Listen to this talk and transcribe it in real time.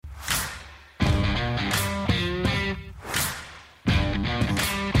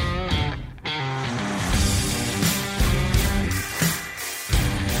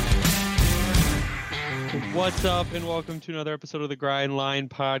What's up, and welcome to another episode of the Grind Line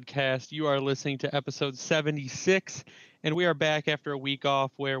Podcast. You are listening to episode 76, and we are back after a week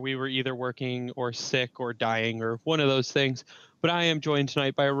off where we were either working or sick or dying or one of those things. But I am joined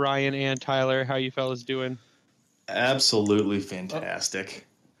tonight by Ryan and Tyler. How you fellas doing? Absolutely fantastic.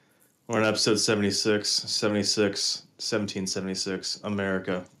 We're on episode 76, 1776,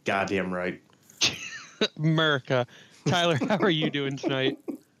 America. Goddamn right. America. Tyler, how are you doing tonight?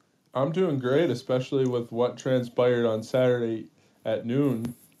 I'm doing great, especially with what transpired on Saturday at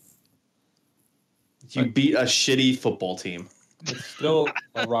noon. You beat a shitty football team. It's still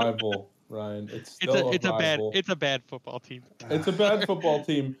a rival, Ryan. It's still it's a rival. It's a bad football team. It's a bad football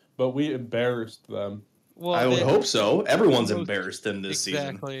team, but we embarrassed them. Well, I would hope so. Everyone's embarrassed them this season.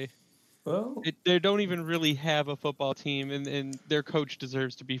 Exactly. Well, They don't even really have a football team, and their coach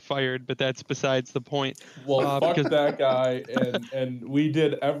deserves to be fired, but that's besides the point. fuck that guy, and we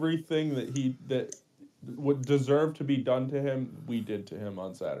did everything that would deserve to be done to him. We did to him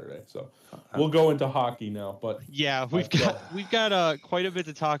on Saturday. So we'll go into hockey now, but yeah, we've got quite a bit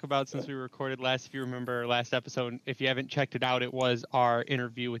to talk about since we recorded last. If you remember our last episode, if you haven't checked it out, it was our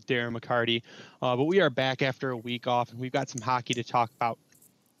interview with Darren McCarty. But we are back after a week off, and we've got some hockey to talk about.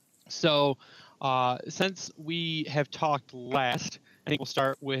 So, since we have talked last, I think we'll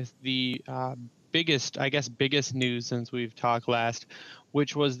start with the biggest news since we've talked last,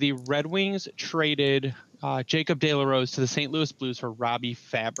 which was the Red Wings traded Jacob De La Rose to the St. Louis Blues for Robby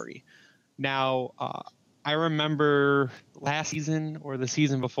Fabbri. Now, I remember last season or the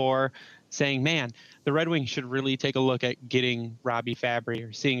season before saying, man, the Red Wings should really take a look at getting Robby Fabbri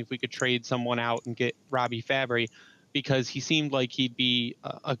or seeing if we could trade someone out and get Robby Fabbri, because he seemed like he'd be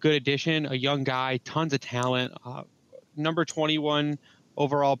a good addition, a young guy, tons of talent, number 21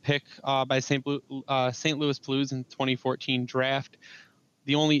 overall pick by St. Louis Blues in 2014 draft.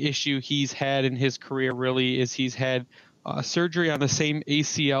 The only issue he's had in his career really is he's had surgery on the same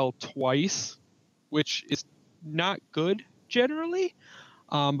ACL twice, which is not good generally.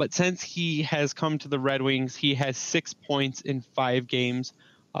 But since he has come to the Red Wings, he has 6 points in 5 games,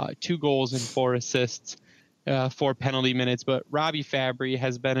 2 goals and 4 assists. 4 penalty minutes, but Robby Fabbri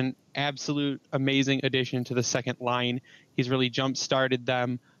has been an absolute amazing addition to the second line. He's really jump-started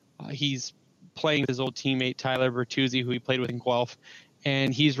them. He's playing with his old teammate Tyler Bertuzzi, who he played with in Guelph,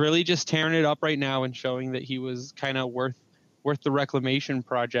 and he's really just tearing it up right now and showing that he was kind of worth the reclamation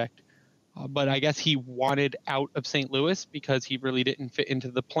project. But I guess he wanted out of St. Louis because he really didn't fit into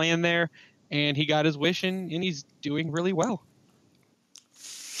the plan there, and he got his wish, and he's doing really well.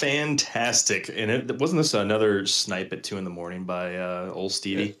 Fantastic. And wasn't this another snipe at 2 a.m. by old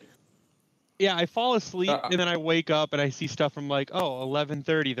Stevie? Yeah, I fall asleep and then I wake up and I see stuff. I'm like, oh,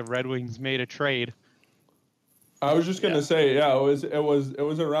 11:30, the Red Wings made a trade. I was just gonna say, yeah, it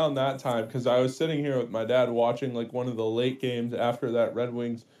was around that time, because I was sitting here with my dad watching like one of the late games after that Red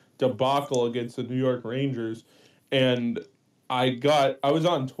Wings debacle against the New York Rangers, and I was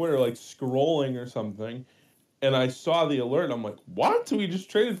on Twitter like scrolling or something, and I saw the alert, and I'm like, what? We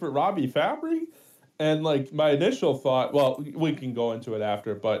just traded for Robby Fabbri? And like my initial thought, well, we can go into it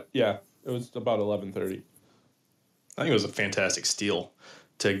after, but yeah, it was about 11:30. I think it was a fantastic steal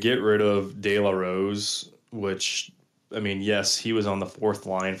to get rid of De La Rose, which, I mean, yes, he was on the 4th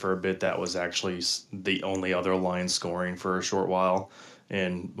line for a bit. That was actually the only other line scoring for a short while.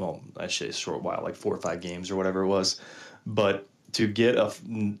 And, well, I should say a short while, like 4 or 5 games or whatever it was. But to get a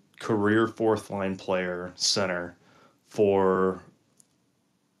career 4th line player center for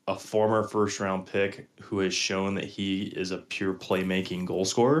a former 1st round pick who has shown that he is a pure playmaking goal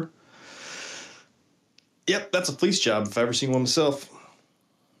scorer. Yep, that's a fleece job if I've ever seen one myself.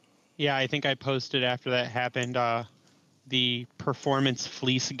 Yeah, I think I posted after that happened the performance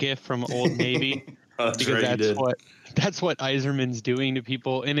fleece gif from Old Navy. Because that's what Yzerman's doing to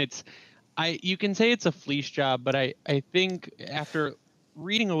people, and you can say it's a fleece job, but I think after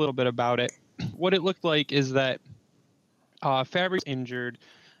reading a little bit about it, what it looked like is that Fabbri's injured.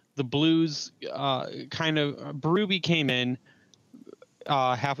 The Blues Berube came in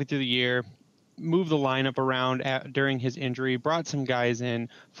halfway through the year, moved the lineup around during his injury, brought some guys in,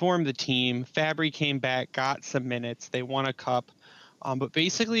 formed the team. Fabbri came back, got some minutes. They won a cup. But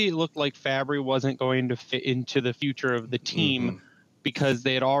basically it looked like Fabbri wasn't going to fit into the future of the team because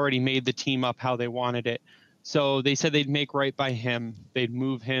they had already made the team up how they wanted it. So they said they'd make right by him. They'd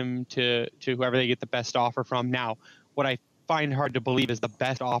move him to whoever they get the best offer from. Now, what I find hard to believe is the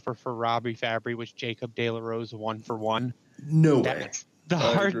best offer for Robby Fabbri was Jacob De La Rose 1-for-1. No way. That's the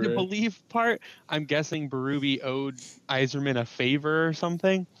hard to believe part. I'm guessing Berube owed Yzerman a favor or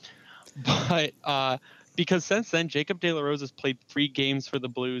something. But because since then, Jacob De La Rose has played 3 games for the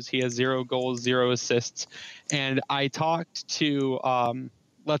Blues. He has 0 goals, 0 assists. And I talked to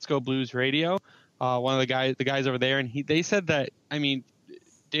Let's Go Blues Radio, one of the guys over there, and they said that, I mean,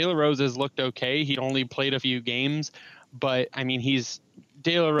 De La Rose has looked okay. He only played a few games, but I mean,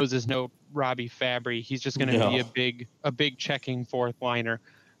 De La Rose is no Robby Fabbri. He's just going to be a big checking fourth liner.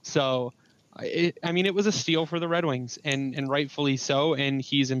 So, it was a steal for the Red Wings, and rightfully so. And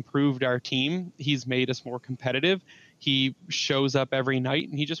he's improved our team. He's made us more competitive. He shows up every night,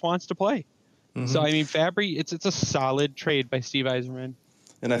 and he just wants to play. Mm-hmm. So, I mean, Fabbri, it's a solid trade by Steve Yzerman.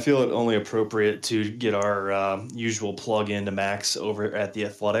 And I feel it only appropriate to get our usual plug into Max over at The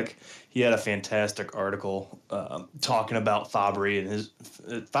Athletic. He had a fantastic article talking about Fabbri and his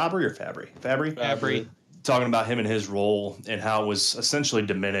Fabbri, talking about him and his role and how it was essentially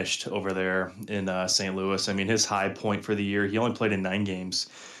diminished over there in St. Louis. I mean, his high point for the year, he only played in 9 games.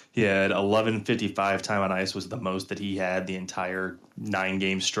 He had 11:55 time on ice was the most that he had the entire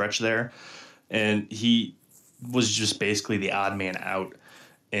 9-game stretch there, and he was just basically the odd man out.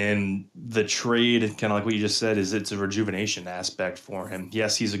 And the trade, kind of like what you just said, is it's a rejuvenation aspect for him.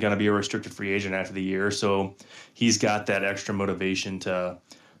 Yes, he's going to be a restricted free agent after the year, so he's got that extra motivation to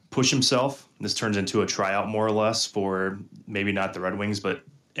push himself. This turns into a tryout more or less for maybe not the Red Wings, but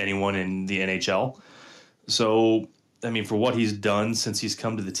anyone in the NHL. So, I mean, for what he's done since he's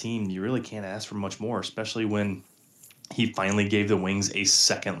come to the team, you really can't ask for much more, especially when he finally gave the Wings a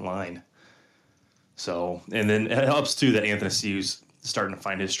second line. So, and then it helps, too, that Anthony Ciu's starting to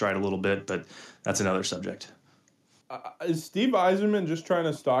find his stride a little bit, but that's another subject. Is Steve Yzerman just trying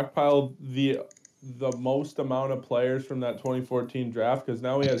to stockpile the most amount of players from that 2014 draft? Because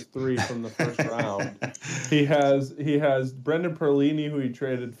now he has 3 from the first round. He has Brendan Perlini, who he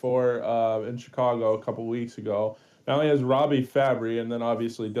traded for in Chicago a couple weeks ago. Now he has Robby Fabbri, and then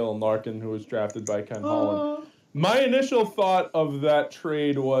obviously Dylan Larkin, who was drafted by Ken Holland. My initial thought of that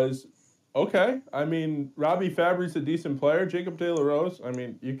trade was, okay, I mean, Robby Fabbri's a decent player. Jacob De La Rose, I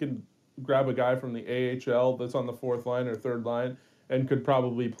mean, you could grab a guy from the AHL that's on the 4th line or 3rd line and could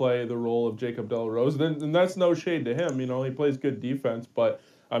probably play the role of Jacob De La Rose. And that's no shade to him. You know, he plays good defense, but,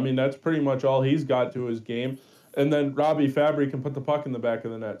 I mean, that's pretty much all he's got to his game. And then Robby Fabbri can put the puck in the back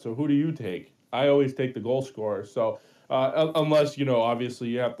of the net. So who do you take? I always take the goal scorer. So unless, you know, obviously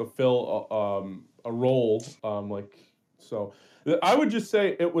you have to fill a role so. I would just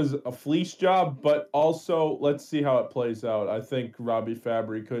say it was a fleece job, but also let's see how it plays out. I think Robby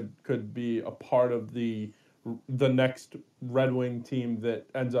Fabbri could be a part of the next Red Wing team that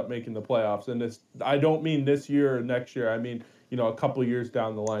ends up making the playoffs. And I don't mean this year or next year. I mean, you know, a couple years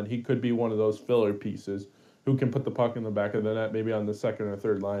down the line, he could be one of those filler pieces who can put the puck in the back of the net, maybe on the 2nd or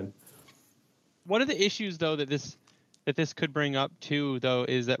 3rd line. One of the issues, though, that this could bring up too, though,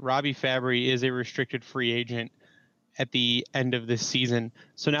 is that Robby Fabbri is a restricted free agent at the end of this season.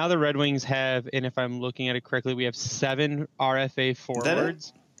 So now the Red Wings have, and if I'm looking at it correctly, we have 7 RFA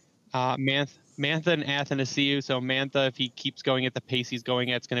forwards. Mantha and Athanasiou. So Mantha, if he keeps going at the pace he's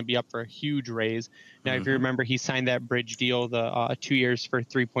going at, it's going to be up for a huge raise. Now, if you remember, he signed that bridge deal, the 2 years for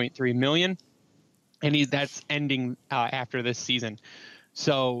 $3.3 million, and that's ending after this season.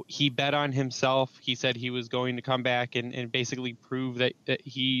 So he bet on himself. He said he was going to come back and basically prove that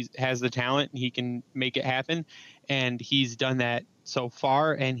he has the talent and he can make it happen. And he's done that so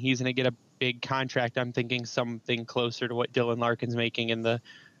far, and he's going to get a big contract. I'm thinking something closer to what Dylan Larkin's making in the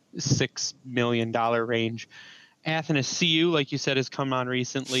 $6 million range. Athanasiou, like you said, has come on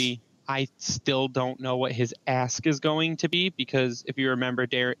recently. I still don't know what his ask is going to be, because if you remember,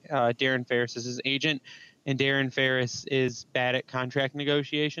 Darren Ferris is his agent, and Darren Ferris is bad at contract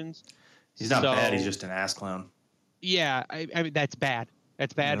negotiations. He's not bad. He's just an ass clown. Yeah, I mean, that's bad.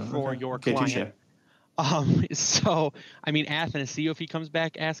 That's bad for your client. Touche. So, I mean, Athanasiou, if he comes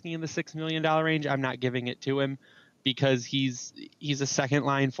back asking in the $6 million range, I'm not giving it to him, because he's a second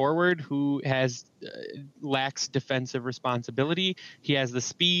line forward who lacks defensive responsibility. He has the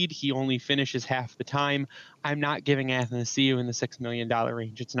speed. He only finishes half the time. I'm not giving Athanasiou in the $6 million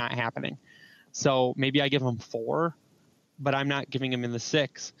range. It's not happening. So maybe I give him 4, but I'm not giving him in the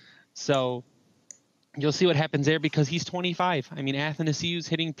 6. So you'll see what happens there, because he's 25. I mean, Athanasiou's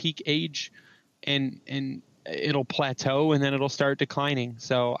hitting peak age, and it'll plateau, and then it'll start declining.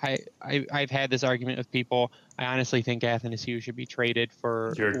 So I've had this argument with people. I honestly think Athanasiou should be traded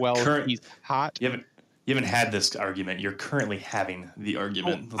for he's hot. You haven't had this argument. You're currently having the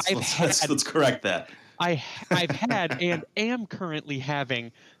argument. Let's correct that. I've had and am currently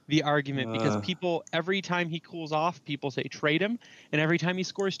having the argument, because people, every time he cools off, people say trade him, and every time he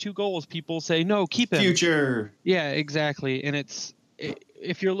scores 2 goals, people say no, keep him. Future. Yeah, exactly. And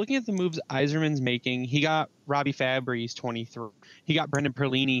if you're looking at the moves Yzerman's making, he got Robby Fabbri, he's 23. He got Brendan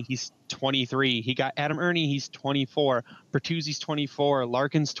Perlini, he's 23. He got Adam Ernie, he's 24. Bertuzzi's 24.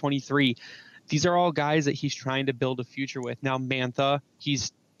 Larkin's 23. These are all guys that he's trying to build a future with. Now, Mantha,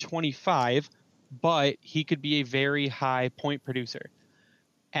 he's 25, but he could be a very high point producer.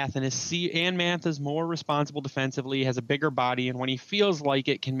 Athanasiou and Mantha's more responsible defensively, has a bigger body, and when he feels like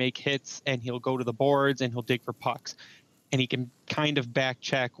it, can make hits, and he'll go to the boards and he'll dig for pucks. And he can kind of back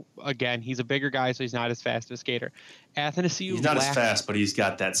check. Again, he's a bigger guy, so he's not as fast of a skater. Athanasiou, he's not as fast, but he's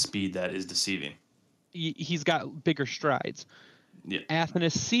got that speed that is deceiving. He's got bigger strides. Yeah.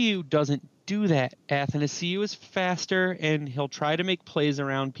 Athanasiou doesn't do that. Athanasiou is faster, and he'll try to make plays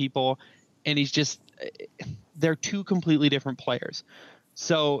around people, and they're two completely different players.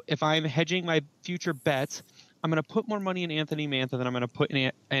 So if I'm hedging my future bets, I'm going to put more money in Anthony Mantha than I'm going to put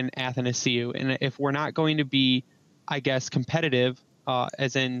in Athanasiou. And if we're not going to be, I guess, competitive,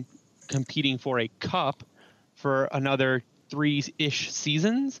 as in competing for a cup for another 3-ish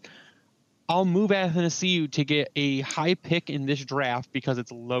seasons, I'll move Athanasiou to get a high pick in this draft because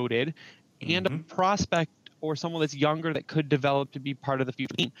it's loaded, and a prospect or someone that's younger that could develop to be part of the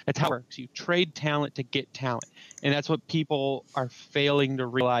future team. That's how it works. You trade talent to get talent. And that's what people are failing to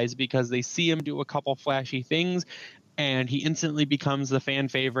realize, because they see him do a couple flashy things and he instantly becomes the fan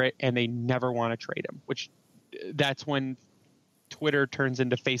favorite and they never want to trade him, which that's when Twitter turns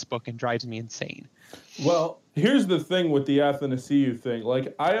into Facebook and drives me insane. Well, here's the thing with the Athanasiou thing.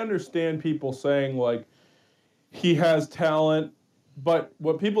 Like, I understand people saying, like, he has talent, but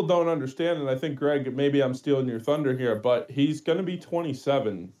what people don't understand, and I think, Greg, maybe I'm stealing your thunder here, but he's going to be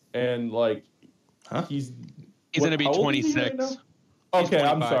 27, and, like, he's going to be 26. Right okay,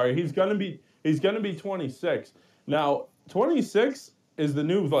 I'm sorry. He's going to be 26. Now, 26 is the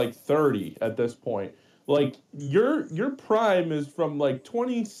new, like, 30 at this point. Like, your prime is from, like,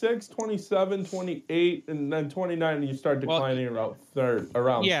 26, 27, 28, and then 29, and you start declining around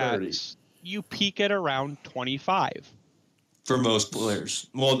 30. You peak at around 25. For most players.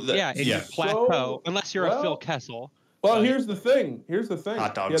 Well, you plateau, unless you're a Phil Kessel. Well, here's the thing.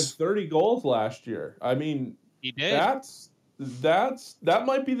 Hot dogs. He had 30 goals last year. I mean, he did. That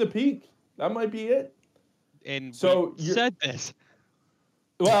might be the peak. That might be it. And so you said this.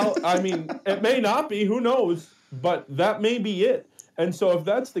 Well, I mean, it may not be. Who knows? But that may be it. And so if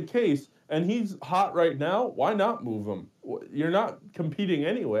that's the case, and he's hot right now, why not move him? You're not competing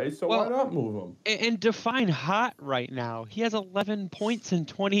anyway, so why not move him? And define hot right now. He has 11 points in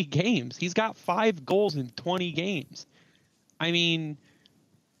 20 games. He's got 5 goals in 20 games. I mean,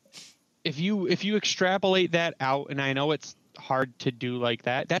 if you extrapolate that out, and I know it's hard to do like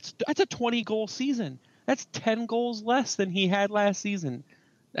that, that's a 20-goal season. That's 10 goals less than he had last season.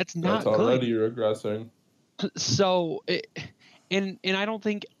 That's not good. That's already regressing. So, and I don't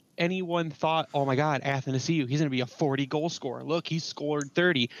think anyone thought, oh my God, Athanasiou, he's going to be a 40-goal scorer. Look, he scored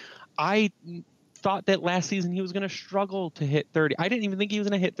 30. I thought that last season he was going to struggle to hit 30. I didn't even think he was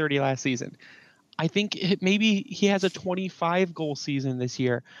going to hit 30 last season. I think maybe he has a 25-goal season this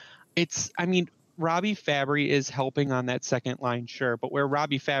year. Robby Fabbri is helping on that second line, sure, but where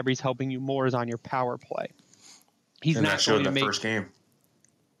Robby Fabbri's helping you more is on your power play. He's and not that showed in the first game.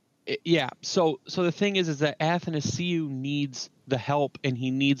 Yeah. So the thing is that Athanasiou needs the help, and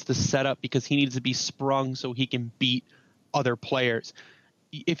he needs the setup because he needs to be sprung so he can beat other players.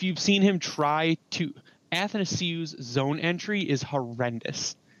 If you've seen him Athanasiou's zone entry is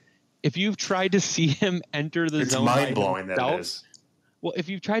horrendous. If you've tried to see him enter the zone, it's mind-blowing that it is. Well, if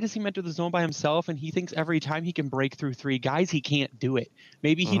you've tried to see him enter the zone by himself and he thinks every time he can break through 3 guys, he can't do it.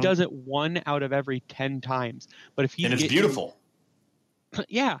 Maybe he does it 1 out of every 10 times. But if it's beautiful.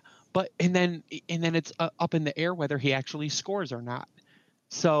 Yeah, but and then it's up in the air whether he actually scores or not.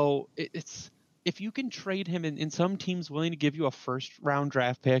 So it's if you can trade him, and some teams willing to give you a first-round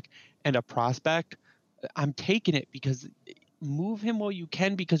draft pick and a prospect, I'm taking it, because move him while you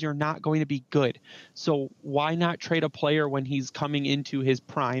can, because you're not going to be good. So why not trade a player when he's coming into his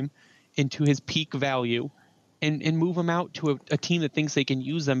prime, into his peak value, and move him out to a team that thinks they can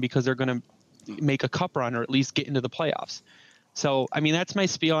use them because they're going to make a cup run or at least get into the playoffs. So, I mean, that's my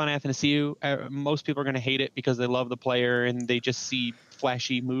spiel on Athanasiou. Most people are going to hate it because they love the player and they just see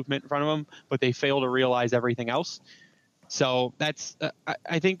flashy movement in front of them, but they fail to realize everything else. So that's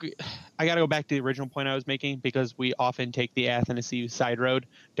I think I got to go back to the original point I was making, because we often take the Athanasiou side road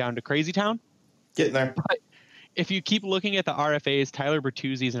down to Crazy Town. Getting there. But if you keep looking at the RFAs, Tyler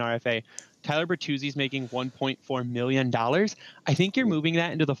Bertuzzi's an RFA. Tyler Bertuzzi's making $1.4 million. I think you're moving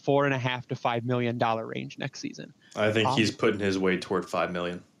that into the $4.5 to $5 million range next season. I think he's putting his way toward $5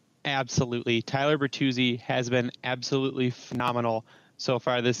 million. Absolutely. Tyler Bertuzzi has been absolutely phenomenal so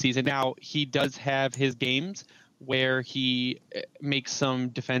far this season. Now, he does have his games where he makes some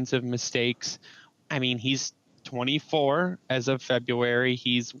defensive mistakes. I mean, he's 24 as of February.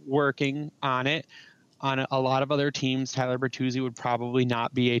 He's working on it. On a lot of other teams, Tyler Bertuzzi would probably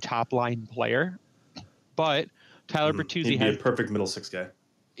not be a top line player, but Tyler Bertuzzi He'd be has a perfect middle six guy.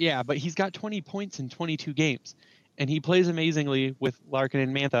 yeah, but he's got 20 points in 22 games, and he plays amazingly with Larkin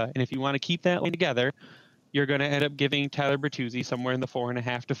and Mantha. And if you want to keep that line together, you're going to end up giving Tyler Bertuzzi somewhere in the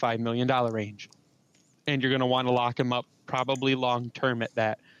 $4.5 to $5 million range, and you're going to want to lock him up probably long term at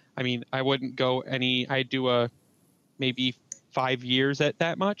that. I mean, I wouldn't go any. I'd do a maybe 5 years at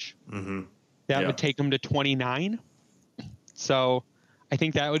that much. Mm-hmm. That would take him to 29. So I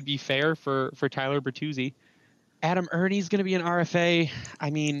think that would be fair for Tyler Bertuzzi. Adam Ernie's going to be an RFA. I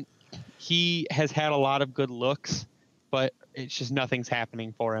mean, he has had a lot of good looks, but it's just nothing's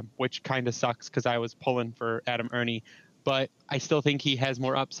happening for him, which kind of sucks because I was pulling for Adam Ernie. But I still think he has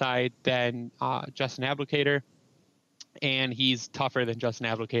more upside than Justin Abdelkader, and he's tougher than Justin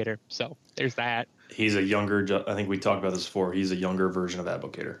Abdelkader. So there's that. He's a younger, I think we talked about this before, he's a younger version of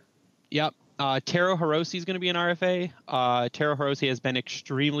Abdelkader. Yep. Taro Hirose is going to be an RFA. Taro Hirose has been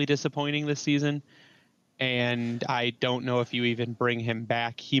extremely disappointing this season, and I don't know if you even bring him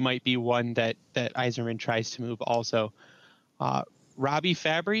back. He might be one that Yzerman tries to move also. Robby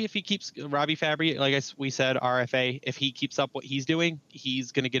Fabbri, like we said, RFA, if he keeps up what he's doing,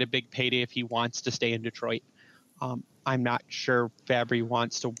 he's going to get a big payday if he wants to stay in Detroit. I'm not sure Fabbri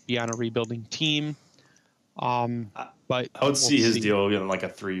wants to be on a rebuilding team. But I would see his deal in like a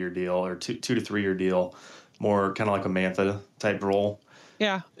 3-year deal or 2 to 3 year deal, more kind of like a Mantha type role.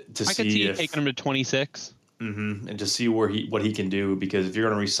 Yeah, I could see taking him to 26. Mm-hmm, and to see what he can do, because if you're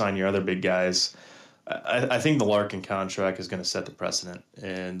going to re-sign your other big guys, I think the Larkin contract is going to set the precedent.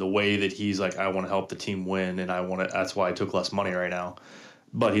 And the way that he's like, I want to help the team win, and that's why I took less money right now.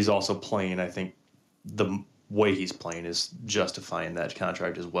 But he's also playing. I think the way he's playing is justifying that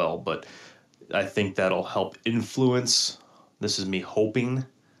contract as well. But I think that'll help influence. This is me hoping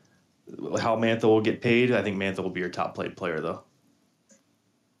how Mantha will get paid. I think Mantha will be your top paid player, though.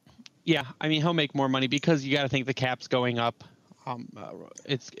 Yeah, I mean, he'll make more money because you got to think the cap's going up.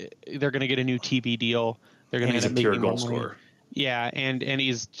 They're going to get a new TV deal. They're going to get a pure goal scorer. Yeah, and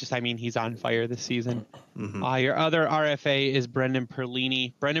he's just, I mean, he's on fire this season. Mm-hmm. Your other RFA is Brendan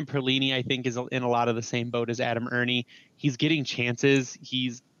Perlini. Brendan Perlini, I think, is in a lot of the same boat as Adam Ernie. He's getting chances.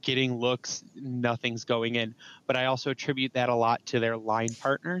 He's getting looks. Nothing's going in. But I also attribute that a lot to their line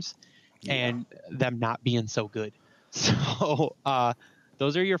partners and them not being so good. So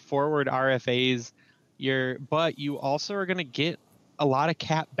those are your forward RFAs. But you also are going to get a lot of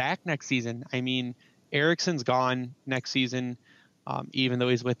cap back next season. I mean, Ericsson's gone next season, even though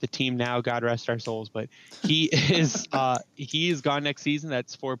he's with the team now. God rest our souls. But he is gone next season.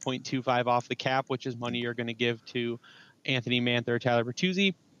 That's 4.25 off the cap, which is money you're going to give to Anthony Mantha or Tyler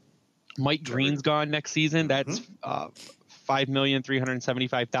Bertuzzi. Mike Green's gone next season. That's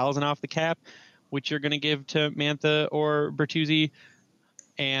 $5,375,000 off the cap, which you're going to give to Mantha or Bertuzzi.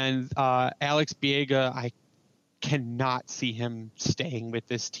 And Alex Biega, I cannot see him staying with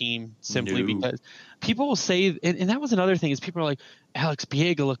this team simply because people will say, and that was another thing, is people are like, Alex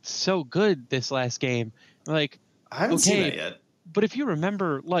Biega looked so good this last game. I'm like, I haven't seen that yet. But if you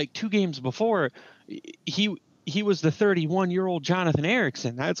remember, like 2 games before, he was the 31-year-old Jonathan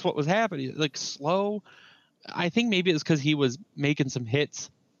Ericsson. That's what was happening. Like slow. I think maybe it's because he was making some hits,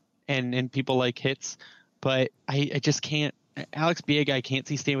 and people like hits, but I just can't. Alex Biega, I can't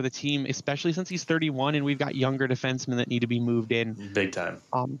see staying with the team, especially since he's 31 and we've got younger defensemen that need to be moved in. Big time.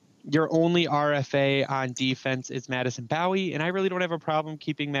 Your only RFA on defense is Madison Bowie, and I really don't have a problem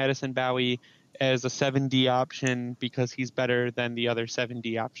keeping Madison Bowie as a 7D option because he's better than the other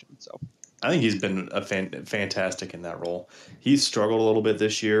 7D options. So I think he's been fantastic in that role. He's struggled a little bit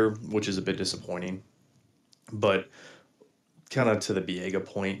this year, which is a bit disappointing. But kind of to the Biega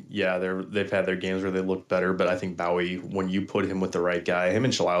point, yeah, they've had their games where they look better, but I think Bowie, when you put him with the right guy, him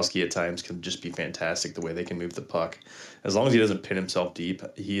and Chalowski at times can just be fantastic the way they can move the puck. As long as he doesn't pin himself deep,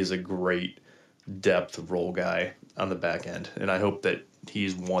 he is a great depth role guy on the back end, and I hope that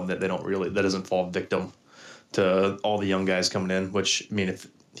he's one that that doesn't fall victim to all the young guys coming in, which, I mean, if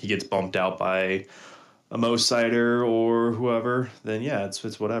he gets bumped out by a Mo Sider or whoever, then yeah,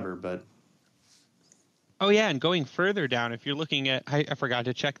 it's whatever, but oh, yeah, and going further down, if you're looking at, I forgot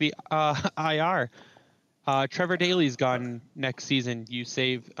to check the IR. Trevor Daley's gone next season. You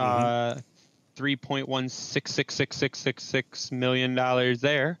save $3.1666666 million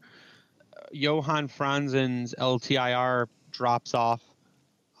there. Johan Franzen's LTIR drops off.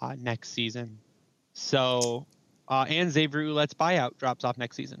 next season. So, and Xavier Ouellette's buyout drops off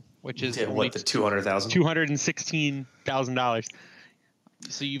next season, which is only what, the $200,000? $216,000.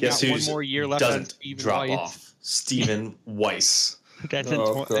 So you've Guess got who one more year left on Stephen drop Weiss. off? Stephen Weiss. That's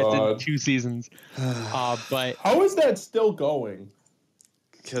in 2 seasons. But how is that still going?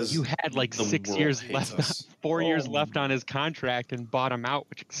 Because you had like 6 years left, 4 years left on his contract, and bought him out,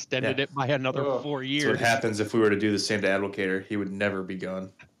 which extended it by another 4 years. That's what happens if we were to do the same to Advocator. He would never be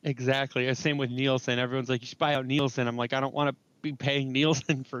gone. Exactly. Same with Nielsen. Everyone's like, you should buy out Nielsen. I'm like, I don't want to be paying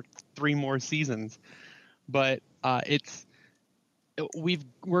Nielsen for 3 more seasons. But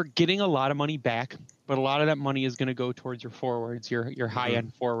we're getting a lot of money back, but a lot of that money is going to go towards your forwards, your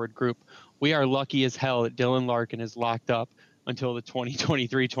high-end forward group. We are lucky as hell that Dylan Larkin is locked up until the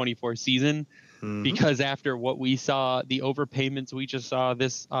 2023-24 season, because after what we saw, the overpayments we just saw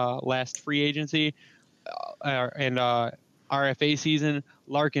this last free agency and RFA season,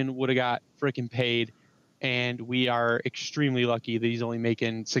 Larkin would have got freaking paid, and we are extremely lucky that he's only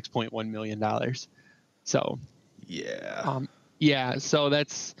making $6.1 million. So so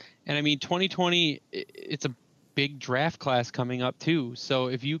that's, and I mean 2020, it's a big draft class coming up too. So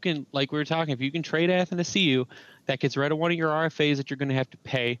if you can, like we were talking, if you can trade Athanasiou, that gets rid of one of your RFAs that you're going to have to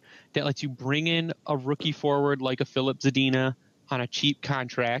pay, that lets you bring in a rookie forward like a Filip Zadina on a cheap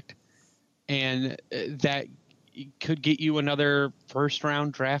contract, and that could get you another first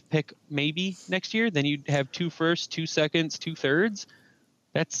round draft pick maybe next year. Then you'd have 2 firsts, 2 seconds, 2 thirds.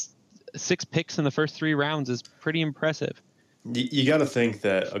 That's 6 picks in the first 3 rounds is pretty impressive. You got to think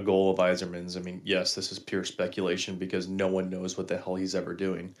that a goal of Yzerman's, I mean, yes, this is pure speculation because no one knows what the hell he's ever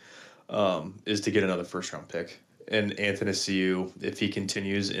doing, is to get another first-round pick. And Athanasiou, if he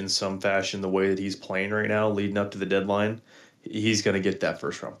continues in some fashion the way that he's playing right now, leading up to the deadline, he's going to get that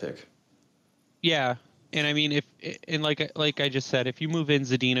first-round pick. Yeah, and I mean, like I just said, if you move in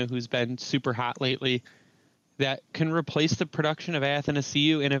Zadina, who's been super hot lately, that can replace the production of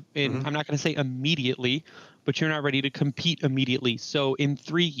Athanasiou, and I'm not going to say immediately, but you're not ready to compete immediately. So in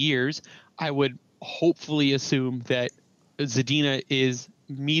 3 years, I would hopefully assume that Zadina is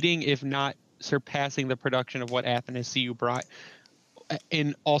meeting, if not surpassing, the production of what Athanasiou brought,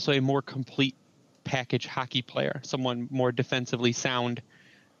 and also a more complete package hockey player, someone more defensively sound,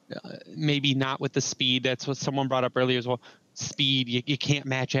 maybe not with the speed. That's what someone brought up earlier as well. Speed, you can't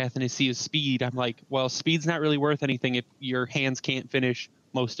match Athanasiou's speed. I'm like, well, speed's not really worth anything if your hands can't finish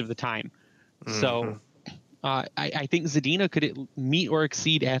most of the time. So I think Zadina could meet or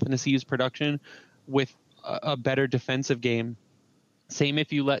exceed Athanasiou's production with a better defensive game. Same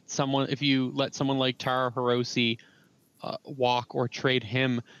if you let someone like Taro Hirose walk or trade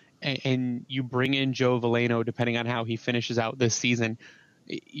him, and you bring in Joe Veleno, depending on how he finishes out this season.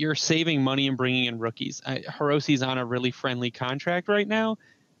 You're saving money and bringing in rookies. Hirose's on a really friendly contract right now,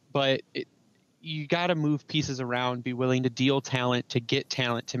 but you got to move pieces around, be willing to deal talent, to get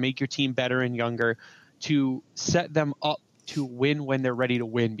talent, to make your team better and younger, to set them up to win when they're ready to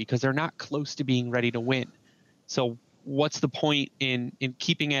win, because they're not close to being ready to win. So what's the point in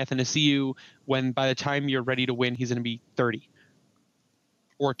keeping Athanasiou when by the time you're ready to win, he's going to be 30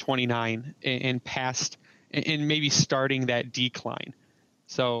 or 29 and past, and maybe starting that decline.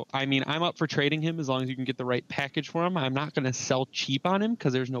 So, I mean, I'm up for trading him as long as you can get the right package for him. I'm not going to sell cheap on him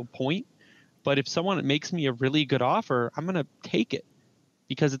because there's no point. But if someone makes me a really good offer, I'm going to take it,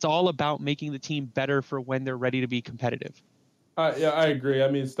 because it's all about making the team better for when they're ready to be competitive. Yeah, I agree. I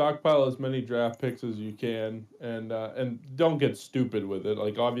mean, stockpile as many draft picks as you can, and don't get stupid with it.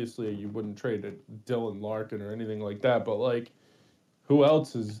 Like, obviously, you wouldn't trade Dylan Larkin or anything like that, but, like, who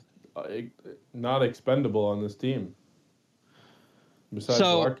else is not expendable on this team besides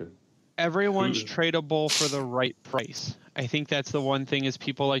Larkin? Everyone's tradable for the right price. I think that's the one thing is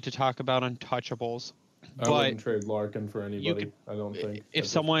people like to talk about untouchables. I wouldn't trade Larkin for anybody. I don't think.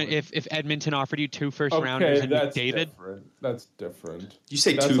 If Edmonton offered you 2 first rounders and McDavid, that's different. You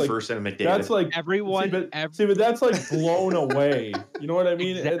say that's 2 like, first and McDavid. That's like everyone. But that's like blown away. You know what I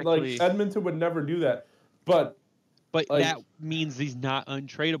mean? Exactly. Like Edmonton would never do that. But like, that means he's not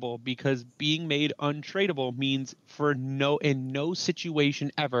untradeable, because being made untradeable means in no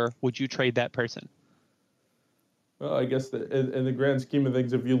situation ever would you trade that person. Well, I guess in the grand scheme of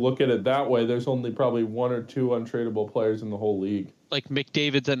things, if you look at it that way, there's only probably 1 or 2 untradeable players in the whole league. Like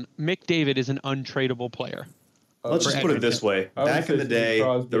McDavid is an untradeable player. Let's just put it this way. Back in the day,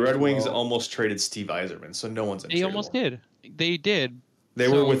 the Red Wings almost traded Steve Yzerman, so no one's untradeable. They almost did. They did. They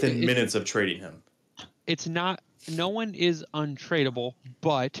were within minutes of trading him. It's not. No one is untradeable,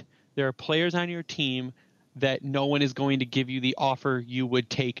 but there are players on your team that no one is going to give you the offer you would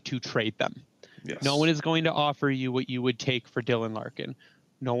take to trade them. Yes. No one is going to offer you what you would take for Dylan Larkin.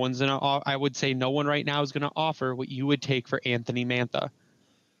 I would say no one right now is gonna offer what you would take for Anthony Mantha,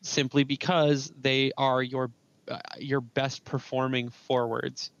 simply because they are your best performing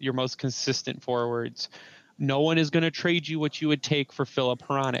forwards, your most consistent forwards. No one is going to trade you what you would take for Filip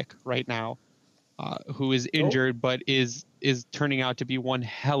Hronek right now, who is injured but is turning out to be one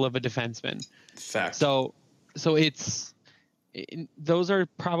hell of a defenseman. Fact. So those are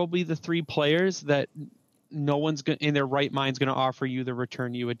probably the three players that no one's in their right mind's going to offer you the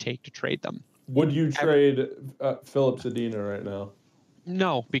return you would take to trade them. Would you trade Filip Zadina right now?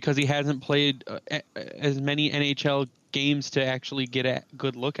 No, because he hasn't played as many NHL games to actually get a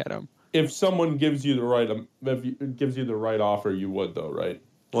good look at him. If someone gives you the right offer, you would though, right?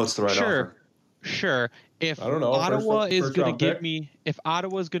 What's the right offer? Sure. If I don't know, Ottawa is going to give me, if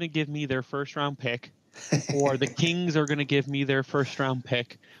Ottawa's going to give me their first round pick, or the Kings are going to give me their first round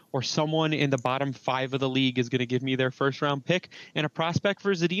pick, or someone in the bottom 5 of the league is going to give me their first round pick and a prospect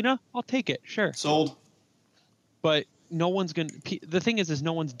for Zadina, I'll take it. Sure. Sold. But no one's going to, the thing is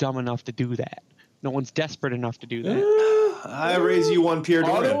no one's dumb enough to do that. No one's desperate enough to do that. I raise you one Pierre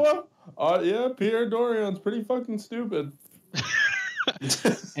Dorian. Ottawa? Yeah, Pierre Dorian's pretty fucking stupid.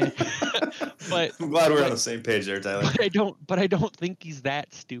 But I'm glad we're on the same page there, Tyler. But I don't think he's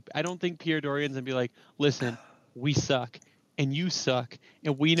that stupid. I don't think Pierre Dorian's gonna be like, listen, we suck and you suck,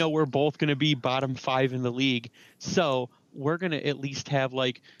 and we know we're both gonna be bottom 5 in the league, so we're gonna at least have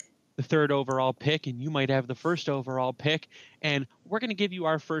like the 3rd overall pick, and you might have the 1st overall pick, and we're gonna give you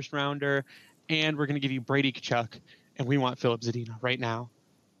our first rounder, and we're gonna give you Brady Tkachuk, and we want Filip Zadina right now.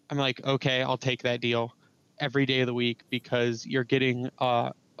 I'm like, okay, I'll take that deal every day of the week, because you're getting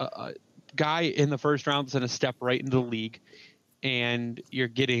a guy in the first round that's going to step right into the league, and you're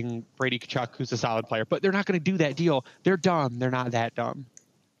getting Brady Tkachuk, who's a solid player. But they're not going to do that deal. They're dumb. They're not that dumb.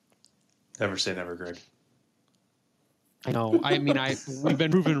 Never say never, Greg. I know. I mean, we've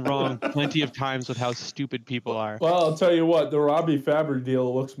been proven wrong plenty of times with how stupid people are. Well, I'll tell you what, the Robby Fabbri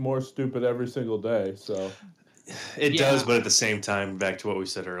deal looks more stupid every single day, so... It does, but at the same time, back to what we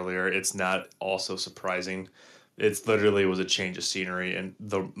said earlier, it's not also surprising. It's literally was a change of scenery and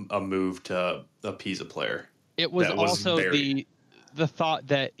a move to appease a player. It was also the thought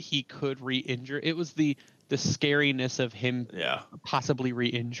that he could re-injure. It was the scariness of him possibly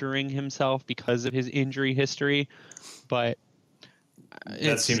re-injuring himself because of his injury history. But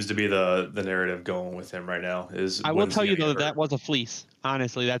that seems to be the narrative going with him right now. I will tell you though that was a fleece.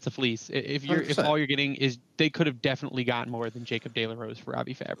 Honestly, that's a fleece. If all you're getting is, they could have definitely gotten more than Jacob De La Rose for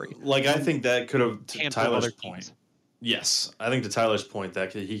Robby Fabbri. Like, I think that could have, to Tyler's point. Yes, I think to Tyler's point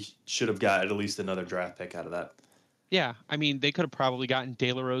that he should have got at least another draft pick out of that. Yeah, I mean, they could have probably gotten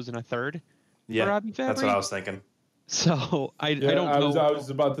De La Rose in a 3rd for Robby Fabbri. That's what I was thinking. So I don't know. I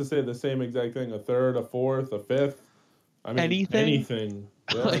was about to say the same exact thing. A 3rd, a 4th, a 5th. I mean, anything.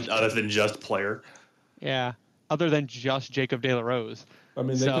 Yeah. Other than just player. Yeah, other than just Jacob De La Rose. I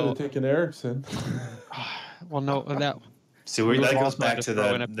mean, they could have taken Erickson. Well, no, that. See, that goes back to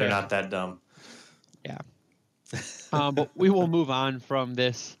that. They're not that dumb. Yeah. But we will move on from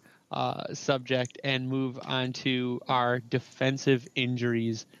this subject and move on to our defensive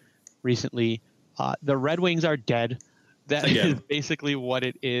injuries recently. The Red Wings are dead. That is basically what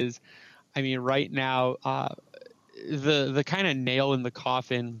it is. I mean, right now, the kind of nail in the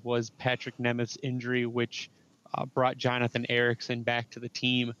coffin was Patrick Nemeth's injury, which brought Jonathan Ericsson back to the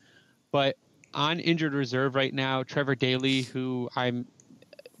team. But on injured reserve right now, Trevor Daley, who I'm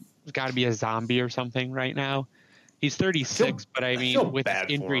got to be a zombie or something right now. He's 36, but I mean, with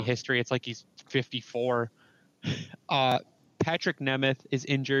injury history, it's like he's 54. Patrick Nemeth is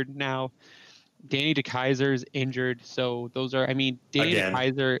injured now. Danny DeKeyser's injured. So those are, I mean, Danny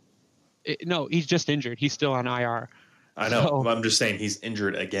DeKeyser. No, he's just injured. He's still on IR. I know. So, I'm just saying he's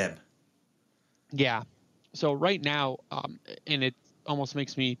injured again. Yeah. So right now, and it almost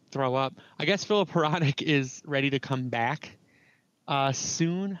makes me throw up. I guess Filip Hronek is ready to come back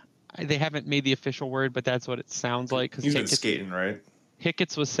soon. They haven't made the official word, but that's what it sounds like. He's been skating, right?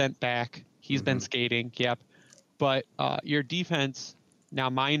 Hicketts was sent back. He's been skating. Yep. But your defense now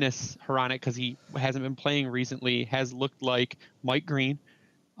minus Hronek, because he hasn't been playing recently, has looked like Mike Green,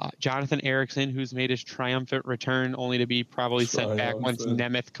 Jonathan Ericsson, who's made his triumphant return only to be probably sent back once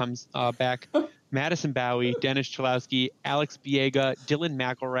Nemeth comes back. Madison Bowie, Dennis Cholowski, Alex Biega, Dylan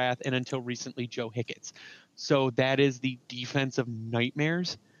McElrath, and until recently Joe Hicketts. So that is the defense of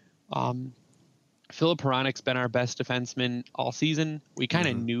nightmares. Filip Hronek's been our best defenseman all season. We kind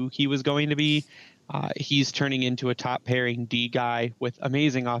of knew he was going to be. He's turning into a top pairing D guy with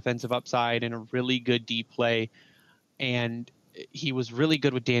amazing offensive upside and a really good D play. And he was really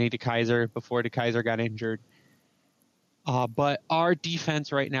good with Danny DeKeyser before DeKeyser got injured. But our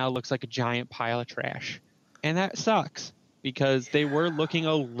defense right now looks like a giant pile of trash. And that sucks because they were looking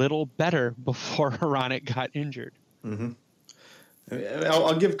a little better before Hronik got injured. Mm-hmm.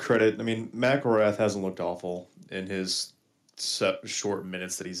 I'll give credit. I mean, McElrath hasn't looked awful in his short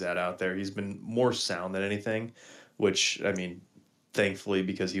minutes that he's had out there. He's been more sound than anything, which, I mean, thankfully,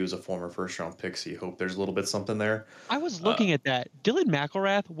 because he was a former first-round pick, so you hope there's a little bit something there. I was looking at that. Dylan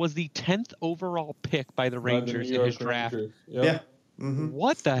McElrath was the 10th overall pick by the Rangers in his draft. Yep. Yeah. Mm-hmm.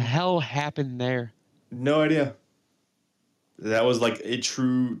 What the hell happened there? No idea. That was like a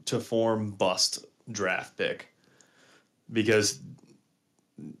true to form bust draft pick. Because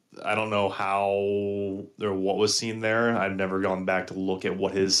I don't know how or what was seen there. I've never gone back to look at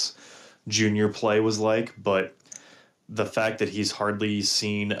what his junior play was like, but the fact that he's hardly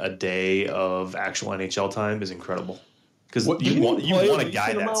seen a day of actual NHL time is incredible. Because you want a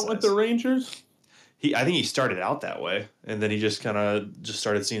guy that size. With the Rangers? I think he started out that way, and then he just kind of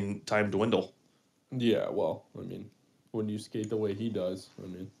started seeing time dwindle. Yeah, well, I mean, when you skate the way he does, I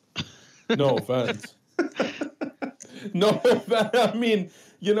mean, no offense. No offense. I mean,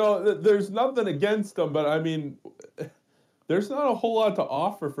 there's nothing against him, but I mean, there's not a whole lot to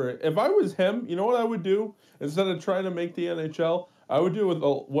offer for it. If I was him, you know what I would do? Instead of trying to make the NHL, I would do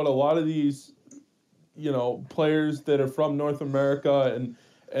what a lot of these, players that are from North America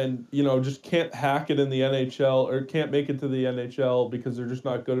and just can't hack it in the NHL or can't make it to the NHL because they're just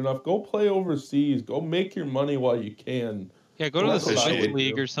not good enough. Go play overseas. Go make your money while you can. Yeah, go to the Swiss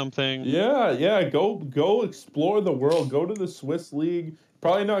League or something. Yeah. Go explore the world. Go to the Swiss League.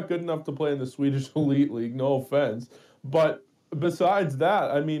 Probably not good enough to play in the Swedish Elite League, no offense. But besides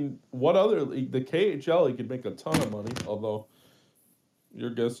that, I mean, what other league? The KHL, he could make a ton of money, although your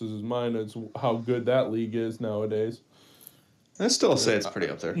guess is as mine as how good that league is nowadays. I still say it's pretty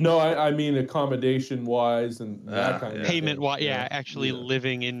up there. No, I mean accommodation-wise and that kind of payment-wise, actually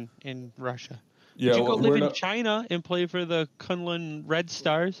living in Russia. Yeah, Would you go live in China and play for the Kunlun Red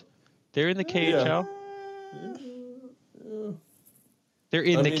Stars? They're in the KHL. Yeah. They're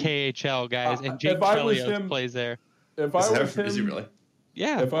in the KHL, guys, and Jake Chelios plays there. If I was him, is he really?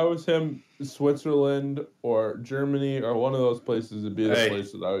 Yeah. If I was him, Switzerland or Germany or one of those places would be the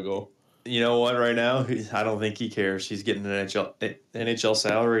places I would go. You know what? Right now, I don't think he cares. He's getting an NHL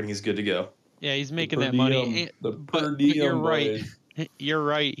salary, and he's good to go. Yeah, he's making that money. But you're right. You're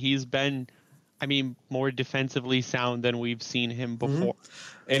right. He's been, more defensively sound than we've seen him before.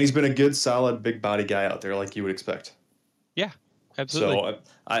 Mm-hmm. And he's been a good, solid, big body guy out there, like you would expect. Yeah, absolutely. So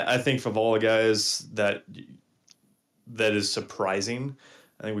I think of all the guys that is surprising,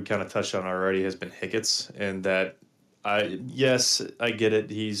 I think we kind of touched on already, has been Hickett's, and that. Yes, I get it.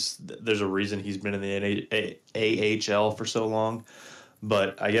 There's a reason he's been in the AHL for so long,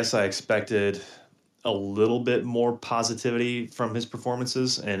 but I guess I expected a little bit more positivity from his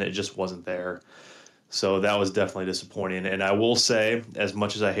performances, and it just wasn't there. So that was definitely disappointing. And I will say, as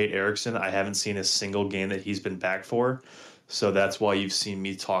much as I hate Eriksson, I haven't seen a single game that he's been back for. So that's why you've seen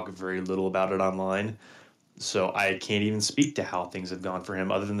me talk very little about it online. So I can't even speak to how things have gone for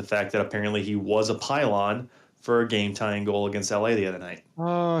him, other than the fact that apparently he was a pylon for a game-tying goal against LA the other night.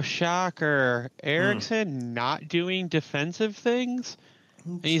 Oh, shocker. Eriksson not doing defensive things?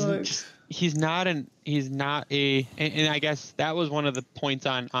 He's not and I guess that was one of the points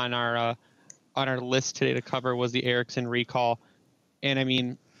on our list today to cover was the Eriksson recall.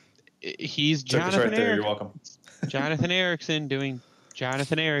 And he's Jonathan Eriksson. You're welcome. Jonathan Eriksson doing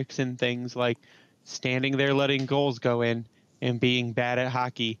Jonathan Eriksson things like standing there letting goals go in and being bad at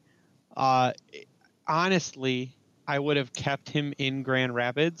hockey. Honestly, I would have kept him in Grand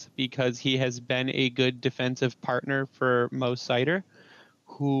Rapids because he has been a good defensive partner for Mo Seider,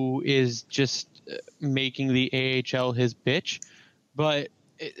 who is just making the AHL his bitch. But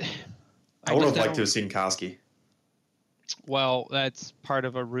I would have liked to have seen Koski. Well, that's part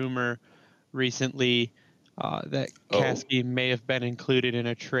of a rumor recently that Koski may have been included in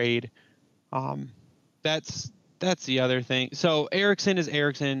a trade. That's the other thing. So Eriksson is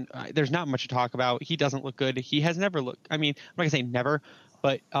Eriksson. There's not much to talk about. He doesn't look good. He has never looked. I'm not gonna say never,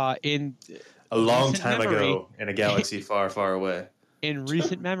 but in a long time ago in a galaxy far, far away. In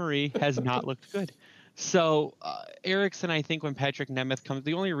recent memory, has not looked good. So Eriksson, I think when Patrick Nemeth comes,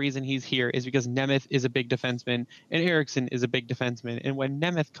 the only reason he's here is because Nemeth is a big defenseman and Eriksson is a big defenseman. And when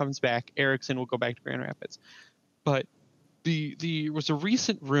Nemeth comes back, Eriksson will go back to Grand Rapids. But there was a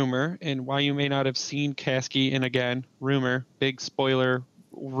recent rumor, and why you may not have seen Koski, and again, rumor, big spoiler,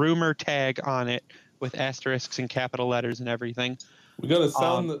 rumor tag on it with asterisks and capital letters and everything. We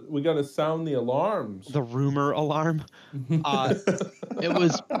gotta sound the alarms. The rumor alarm. It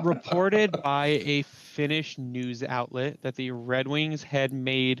was reported by a Finnish news outlet that the Red Wings had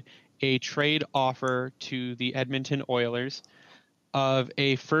made a trade offer to the Edmonton Oilers of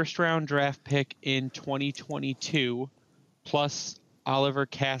a first-round draft pick in 2022 plus Oliver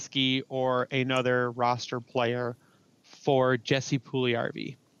Kasky or another roster player for Jesse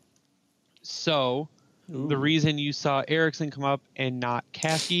Puljujarvi. So the reason you saw Eriksson come up and not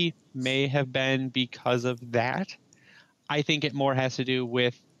Kasky may have been because of that. I think it more has to do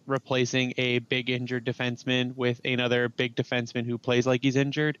with replacing a big injured defenseman with another big defenseman who plays like he's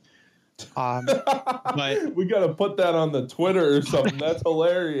injured. But we got to put that on the Twitter or something. That's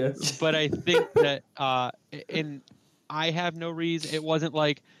hilarious. But I think that, and I have no reason. It wasn't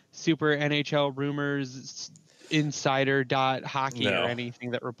like super NHL rumors, insider.hockey or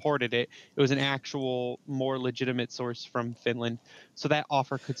anything that reported it. It was an actual, more legitimate source from Finland. So that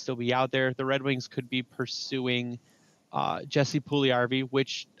offer could still be out there. The Red Wings could be pursuing Jesse Puljujarvi,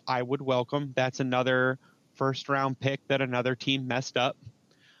 which I would welcome. That's another first round pick that another team messed up.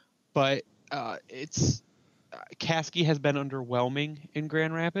 But Kasky has been underwhelming in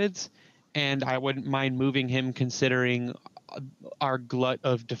Grand Rapids, and I wouldn't mind moving him considering our glut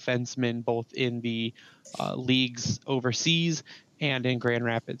of defensemen both in the leagues overseas and in Grand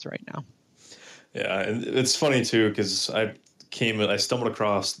Rapids right now. Yeah, and it's funny too because I stumbled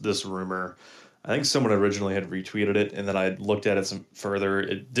across this rumor. I think someone originally had retweeted it, and then I looked at it some further.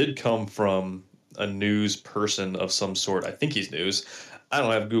 It did come from a news person of some sort. I think he's news. I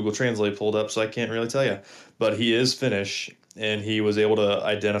don't have Google Translate pulled up, so I can't really tell you. But he is Finnish, and he was able to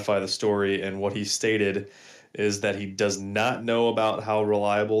identify the story. And what he stated is that he does not know about how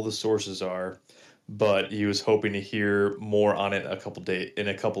reliable the sources are, but he was hoping to hear more on it in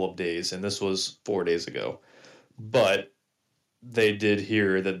a couple of days. And this was 4 days ago. But they did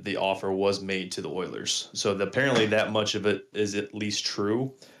hear that the offer was made to the Oilers. So apparently that much of it is at least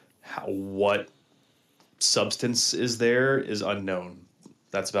true. What substance is there is unknown.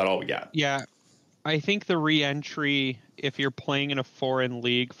 That's about all we got. Yeah, I think the re-entry, if you're playing in a foreign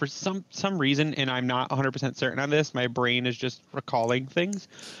league, for some reason, and I'm not 100% certain on this, my brain is just recalling things,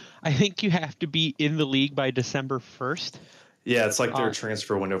 I think you have to be in the league by December 1st. Yeah, it's like their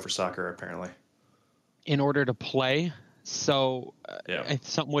transfer window for soccer, apparently. In order to play. So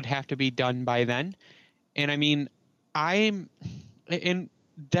something would have to be done by then. And I mean,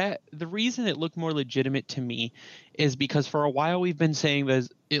 the reason it looked more legitimate to me is because for a while we've been saying that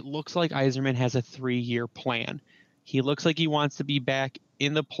it looks like Yzerman has a 3-year plan. He looks like he wants to be back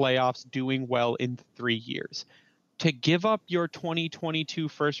in the playoffs doing well in 3 years. To give up your 2022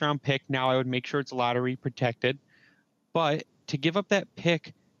 first round pick, now I would make sure it's lottery protected. But to give up that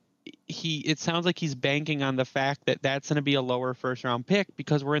pick, it sounds like he's banking on the fact that that's going to be a lower first round pick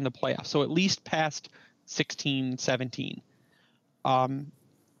because we're in the playoffs. So at least past 16, 17. And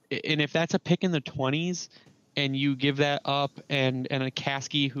if that's a pick in the 20s and you give that up and a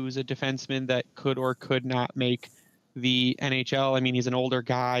Kasky who's a defenseman that could or could not make the NHL. I mean, he's an older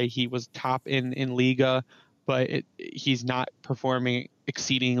guy. He was top in Liga, but he's not performing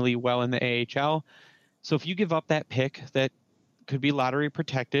exceedingly well in the AHL. So if you give up that pick that could be lottery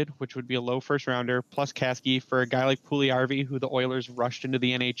protected, which would be a low first rounder, plus Kasky for a guy like Puljujarvi, who the Oilers rushed into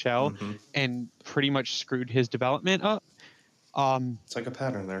the NHL and pretty much screwed his development up. It's like a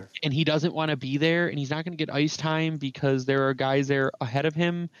pattern there. And he doesn't want to be there, and he's not going to get ice time because there are guys there ahead of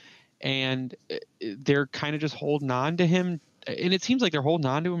him, and they're kind of just holding on to him. And it seems like they're holding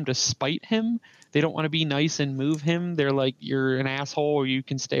on to him to spite him. They don't want to be nice and move him. They're like, you're an asshole, or you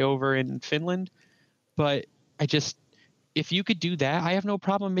can stay over in Finland. But if you could do that, I have no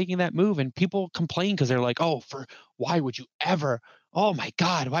problem making that move. And people complain because they're like, why would you ever? Oh my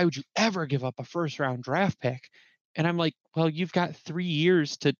God, why would you ever give up a first round draft pick? And I'm like, well, you've got 3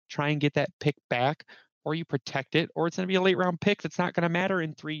 years to try and get that pick back, or you protect it, or it's going to be a late round pick that's not going to matter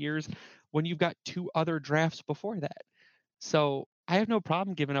in 3 years when you've got 2 other drafts before that. So I have no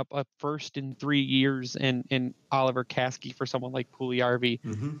problem giving up a first in 3 years and Oliver Kasky for someone like Puljujarvi.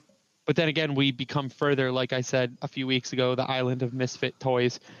 Mm-hmm. But then again, we become further, like I said a few weeks ago, the island of misfit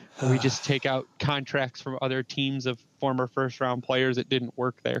toys, where we just take out contracts from other teams of former first-round players that didn't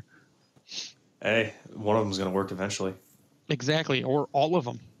work there. Hey, one of them is going to work eventually. Exactly, or all of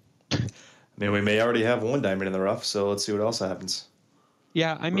them. I mean, we may already have one diamond in the rough, so let's see what else happens.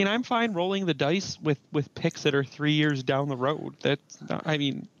 Yeah, I mean, I'm fine rolling the dice with picks that are 3 years down the road.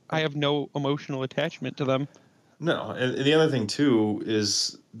 I have no emotional attachment to them. No, and the other thing, too,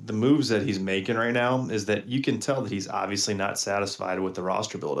 is the moves that he's making right now is that you can tell that he's obviously not satisfied with the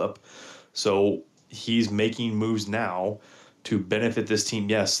roster buildup. So he's making moves now to benefit this team.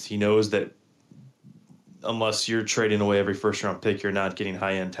 Yes, he knows that unless you're trading away every first-round pick, you're not getting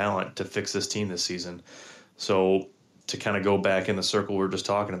high-end talent to fix this team this season. So to kind of go back in the circle we were just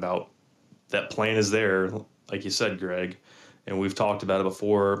talking about, that plan is there, like you said, Greg, and we've talked about it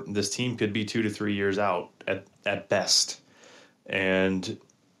before. This team could be 2 to 3 years out at best. And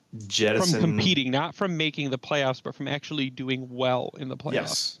jettison... From competing, not from making the playoffs, but from actually doing well in the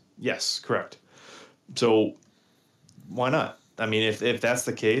playoffs. Yes, correct. So why not? I mean, if that's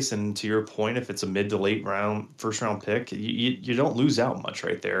the case, and to your point, if it's a mid to late first round pick, you don't lose out much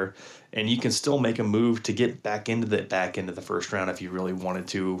right there, and you can still make a move to get back into the first round if you really wanted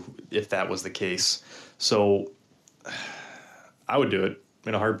to, if that was the case. So I would do it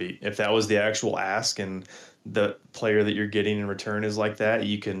in a heartbeat if that was the actual ask, and the player that you're getting in return is like that.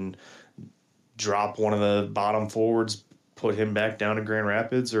 You can drop one of the bottom forwards, put him back down to Grand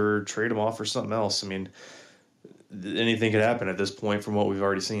Rapids, or trade him off for something else. I mean, anything could happen at this point from what we've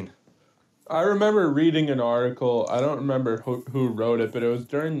already seen. I remember reading an article. I don't remember who wrote it, but it was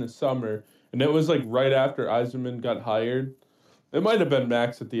during the summer, and it was like right after Yzerman got hired. It might have been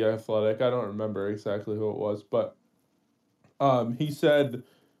Max at The Athletic. I don't remember exactly who it was, but he said,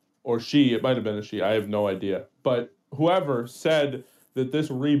 or she, it might have been a she, I have no idea. But whoever said that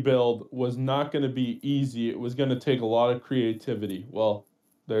this rebuild was not going to be easy, it was going to take a lot of creativity. Well,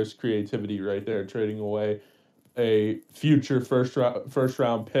 there's creativity right there, trading away a future first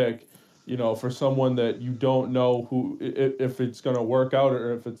round pick, for someone that you don't know if it's going to work out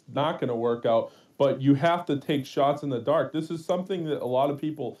or if it's not going to work out. But you have to take shots in the dark. This is something that a lot of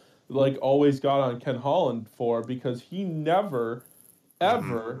people always got on Ken Holland for, because he never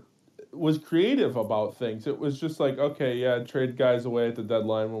ever was creative about things. It was just like, okay, yeah, trade guys away at the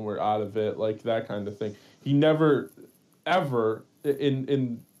deadline when we're out of it, like that kind of thing. He never ever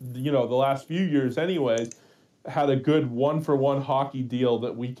in the last few years anyways had a good 1-for-1 hockey deal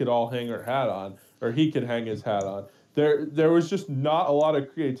that we could all hang our hat on, or he could hang his hat on. There was just not a lot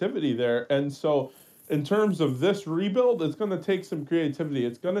of creativity there. And so in terms of this rebuild, it's going to take some creativity.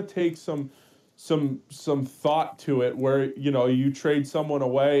 It's going to take some thought to it, where you trade someone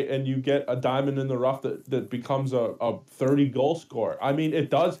away and you get a diamond in the rough that becomes a 30 goal scorer. I mean,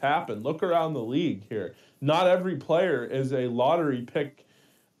 it does happen. Look around the league here. Not every player is a lottery pick,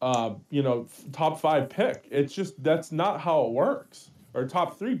 top 5 pick. It's just, that's not how it works. Or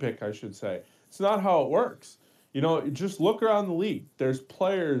top 3 pick, I should say. It's not how it works. Just look around the league. There's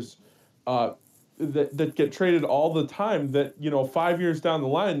players that get traded all the time that, 5 years down the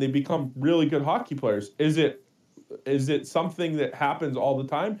line, they become really good hockey players. Is it something that happens all the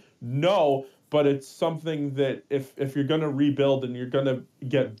time? No, but it's something that if you're going to rebuild and you're going to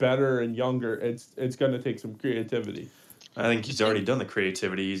get better and younger, it's going to take some creativity. I think he's already done the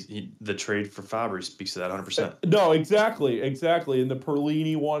creativity. The trade for Fabbri speaks to that 100%. No, exactly. And the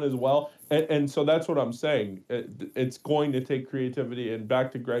Perlini one as well. And so that's what I'm saying. It's going to take creativity. And back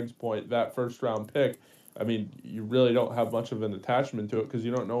to Greg's point, that first-round pick, I mean, you really don't have much of an attachment to it because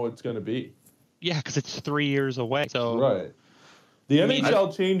you don't know what it's going to be. Yeah, because it's 3 years away. So right. The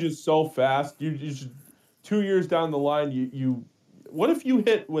NHL changes so fast. You should, 2 years down the line, you what if you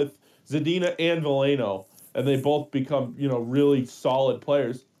hit with Zadina and Veleno, and they both become, really solid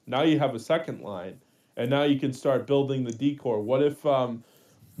players? Now you have a second line, and now you can start building the decor. What if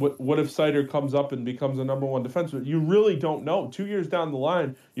Seider comes up and becomes a number 1 defenseman? You really don't know. 2 years down the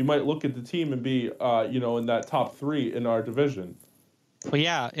line, you might look at the team and be, in that top 3 in our division. Well,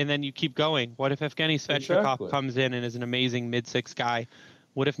 yeah, and then you keep going. What if Evgeny Svechnikov comes in and is an amazing mid-6 guy?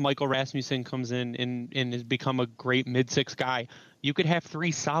 What if Michael Rasmussen comes in and has become a great mid-6 guy? You could have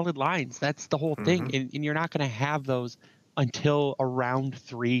 3 solid lines. That's the whole thing. And you're not going to have those until around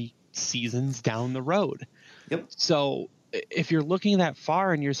 3 seasons down the road. Yep. So if you're looking that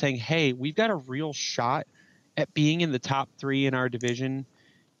far and you're saying, hey, we've got a real shot at being in the top 3 in our division,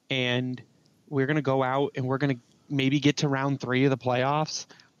 and we're going to go out and we're going to maybe get to round 3 of the playoffs,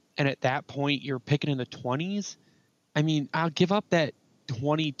 and at that point you're picking in the 20s, I mean, I'll give up that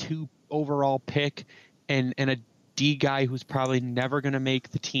 22 overall pick and a D guy who's probably never going to make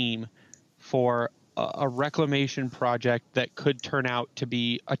the team for a reclamation project that could turn out to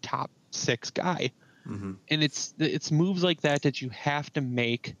be a top 6 guy. And it's moves like that you have to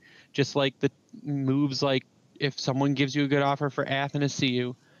make, just like the moves like if someone gives you a good offer for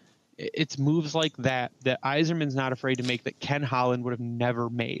Athanasiou, it's moves like that Yzerman's not afraid to make, that Ken Holland would have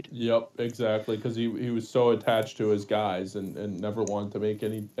never made. Yep, exactly, because he was so attached to his guys and never wanted to make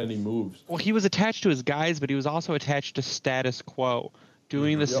any moves. Well, he was attached to his guys, but he was also attached to status quo,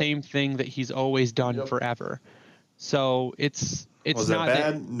 doing the same thing that he's always done forever. So it's was not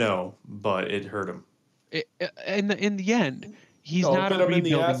that bad? No, but it hurt him. in the end, he's No, it not bit a him in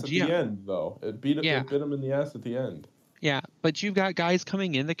the ass rebuilding at GM. the end, though. It bit him in the ass at the end. Yeah, but you've got guys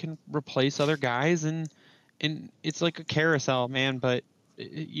coming in that can replace other guys, and it's like a carousel, man. But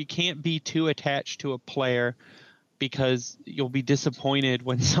you can't be too attached to a player because you'll be disappointed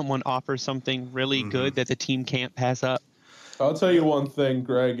when someone offers something really good that the team can't pass up. I'll tell you one thing,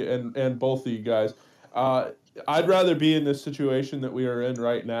 Greg, and both of you guys. I'd rather be in this situation that we are in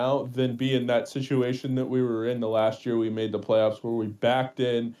right now than be in that situation that we were in the last year we made the playoffs, where we backed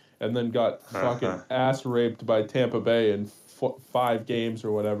in and then got fucking ass raped by Tampa Bay in 5 games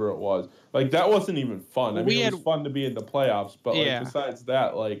or whatever it was. Like, that wasn't even fun. I mean, it was fun to be in the playoffs, but like besides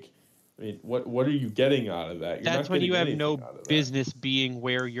that, like, I mean, what are you getting out of that? You're That's not when you have anything no out of that. business being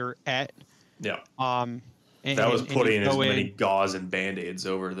where you're at. Yeah. That was putting as many gauze and Band-Aids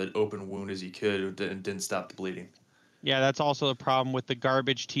over the open wound as he could and didn't stop the bleeding. Yeah, that's also the problem with the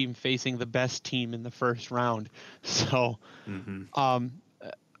garbage team facing the best team in the first round. So,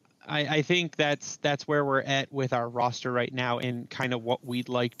 I think that's where we're at with our roster right now and kind of what we'd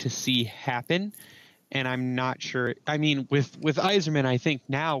like to see happen. And I'm not sure. I mean, with Yzerman, I think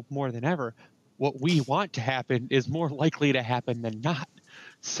now more than ever, what we want to happen is more likely to happen than not.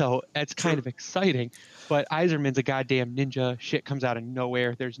 So that's kind of exciting. But Yzerman's a goddamn ninja. Shit comes out of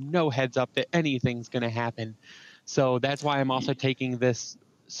nowhere. There's no heads up that anything's going to happen. So that's why I'm also taking this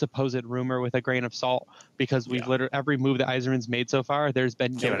supposed rumor with a grain of salt, because we've literally every move that Yzerman's made so far, there's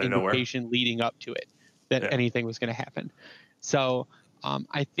been no indication leading up to it that anything was going to happen. So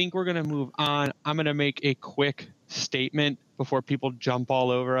I think we're going to move on. I'm going to make a quick statement before people jump all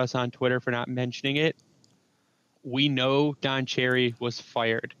over us on Twitter for not mentioning it. We know Don Cherry was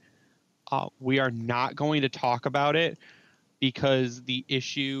fired. We are not going to talk about it because the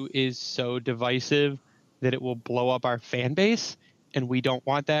issue is so divisive that it will blow up our fan base, and we don't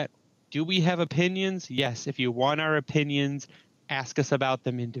want that. Do we have opinions? Yes. If you want our opinions, ask us about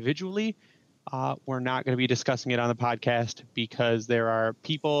them individually. We're not going to be discussing it on the podcast because there are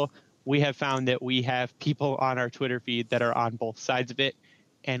people. We have found that we have people on our Twitter feed that are on both sides of it,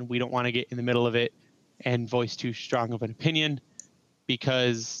 and we don't want to get in the middle of it and voice too strong of an opinion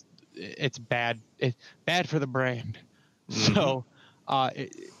because it's bad. It's bad for the brand. So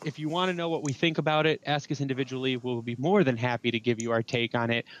if you want to know what we think about it, ask us individually. We'll be more than happy to give you our take on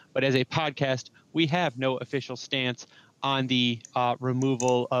it. But as a podcast, we have no official stance on the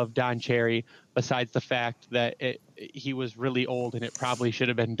removal of Don Cherry, besides the fact that he was really old and it probably should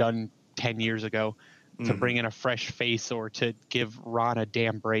have been done 10 years ago to bring in a fresh face or to give Ron a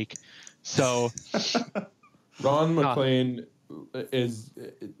damn break. So Ron McClain is,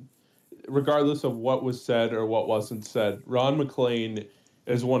 regardless of what was said or what wasn't said, Ron McClain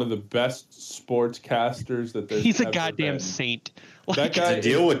is one of the best sportscasters that there's He's a ever goddamn been. saint. That guy to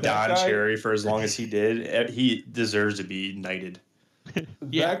deal with Don Cherry for as long as he did, he deserves to be knighted.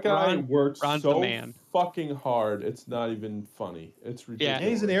 That guy works Ron's so the man. fucking hard. It's not even funny. It's ridiculous. Yeah,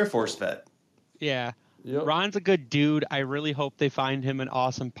 he's an Air Force vet. Yeah. Yep. Ron's a good dude. I really hope they find him an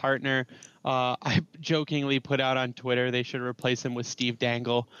awesome partner. I jokingly put out on Twitter they should replace him with Steve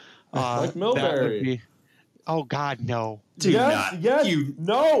Dangle. Like That would Milbury. be, oh God, no. Dude,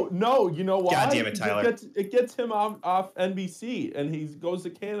 No. You know why? God damn it, Tyler. It gets him off NBC, and he goes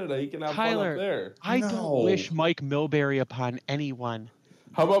to Canada. He can have fun up there. I don't wish Mike Milbury upon anyone.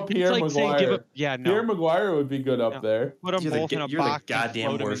 How about Pierre Maguire? Pierre Maguire would be good up there. Put them both in a box. You're the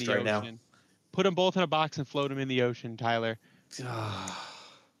goddamn worst right now. Put them both in a box and float them in the ocean, Tyler.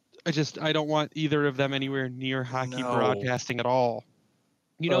 I don't want either of them anywhere near hockey broadcasting at all.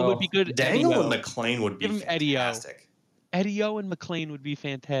 You know, it would be good. Dangle and McClain would be fantastic. Eddie-O and McClain would be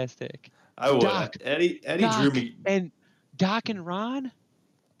fantastic. I would. Doc, Eddie Doc drew me. And Doc and Ron?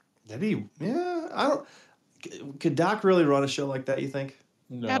 That'd be, I don't. Could Doc really run a show like that, you think?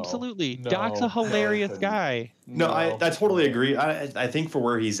 No. Absolutely. Doc's a hilarious guy. No, I totally agree. I think for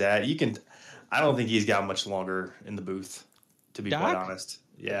where he's at, I don't think he's got much longer in the booth, to be quite honest.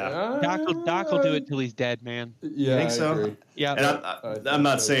 Yeah. Doc will do it till he's dead, man. Yeah, I think so. agree. Yeah. And I'm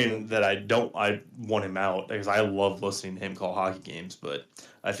not saying that I want him out, because I love listening to him call hockey games, but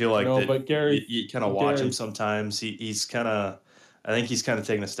I feel like but Gary, you kind of watch him sometimes. He's kind of, I think he's kind of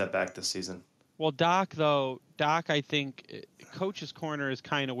taking a step back this season. Well, Doc, I think Coach's Corner is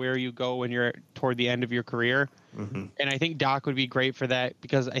kind of where you go when you're toward the end of your career. Mm-hmm. And I think Doc would be great for that,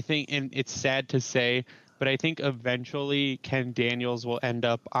 because I think, and it's sad to say, but I think eventually Ken Daniels will end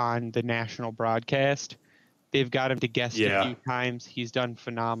up on the national broadcast. They've got him to guest a few times. He's done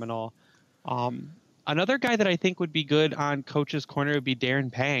phenomenal. Another guy that I think would be good on Coach's Corner would be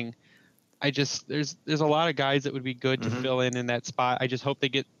Darren Pang. There's a lot of guys that would be good to fill in that spot. I just hope they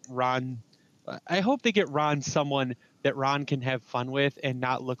get Ron I hope they get Ron someone that Ron can have fun with and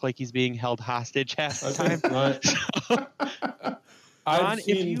not look like he's being held hostage half the time. Ron,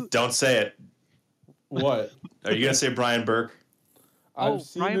 don't say it. What? Are you gonna say Brian Burke? I've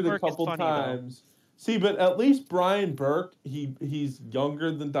seen Brian it Burke a couple is funny, times. See, but at least Brian Burke, he's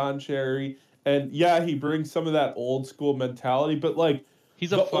younger than Don Cherry, and yeah, he brings some of that old school mentality. But like,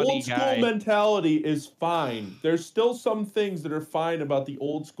 he's a the funny old school guy. mentality is fine. There's still some things that are fine about the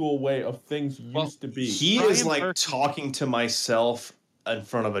old school way of things used to be. He Brian is like Burke, talking to myself in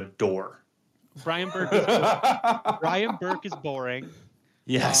front of a door. Brian Burke is boring.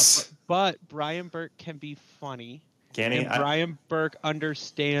 Yes, but Brian Burke can be funny. Can he? And Brian Burke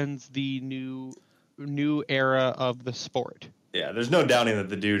understands the new era of the sport. Yeah, there's no doubting that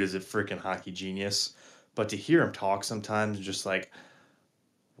the dude is a freaking hockey genius. But to hear him talk sometimes, just like,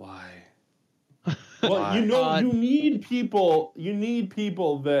 why? Well, you need people. You need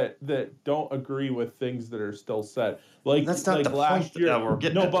people that don't agree with things that are still said. Like that's not like the last point year. that we're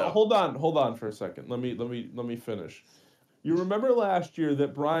getting. No, at, but though. hold on for a second. Let me finish. You remember last year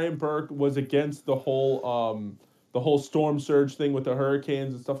that Brian Burke was against the whole storm surge thing with the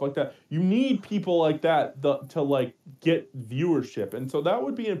hurricanes and stuff like that. You need people like that to like get viewership, and so that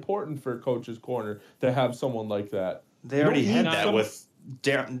would be important for Coach's Corner to have someone like that. They already had that with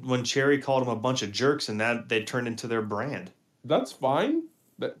when Cherry called them a bunch of jerks, and that they turned into their brand. That's fine.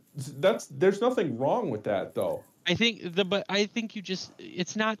 That's there's nothing wrong with that though. I think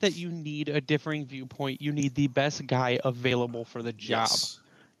it's not that you need a differing viewpoint. You need the best guy available for the job. Yes.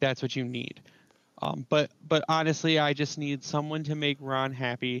 That's what you need. But honestly, I just need someone to make Ron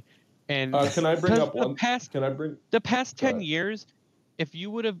happy. And can I bring up one? The past 10 years, if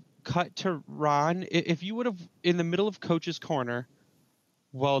you would have cut to Ron, if you would have in the middle of Coach's Corner,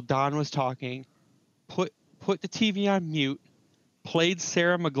 while Don was talking, put the TV on mute, played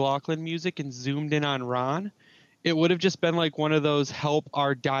Sarah McLachlan music, and zoomed in on Ron, it would have just been like one of those "Help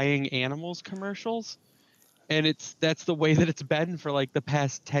Our Dying Animals" commercials. And that's the way that it's been for like the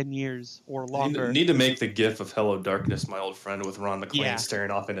past 10 years or longer. Need to make the gif of "Hello Darkness, My Old Friend" with Ron McClane staring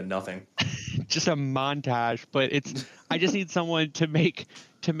off into nothing. Just a montage, but I just need someone to make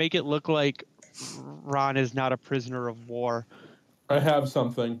it look like Ron is not a prisoner of war. I have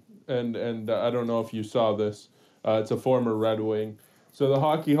something, and I don't know if you saw this. It's a former Red Wing. So the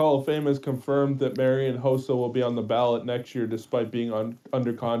Hockey Hall of Fame has confirmed that Marian Hossa will be on the ballot next year despite being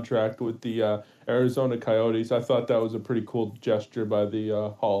under contract with the Arizona Coyotes. I thought that was a pretty cool gesture by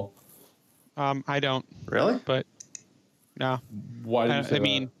the Hall. I don't. Really? But no. Why did you say that?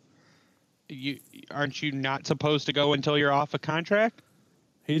 Mean, aren't you not supposed to go until you're off a contract?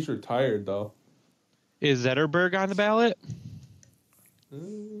 He's retired, though. Is Zetterberg on the ballot?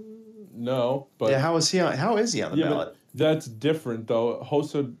 No, but how is he on the ballot? That's different, though.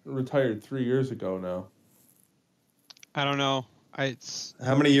 Hossa retired 3 years ago now. I don't know.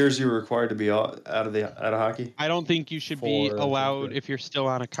 How many years are you required to be out of hockey? I don't think you should be allowed if you're still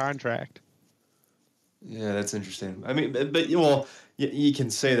on a contract. Yeah, that's interesting. I mean, but you can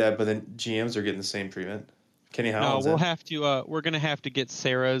say that, but then GMs are getting the same treatment. Kenny Howland. No, we're gonna have to get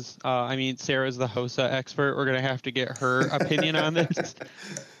Sarah's. Sarah's the Hossa expert. We're gonna have to get her opinion on this.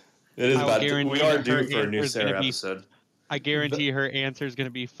 It is about. We are due for a new Sarah episode. I guarantee her answer is going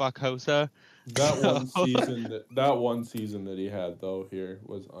to be "fuck Hossa." That one season that he had though here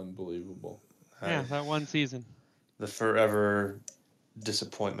was unbelievable. Yeah, that one season. The forever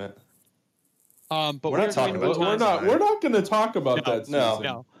disappointment. But we're not going to talk about that season.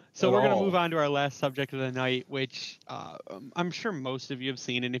 No. So we're going to move on to our last subject of the night, which I'm sure most of you have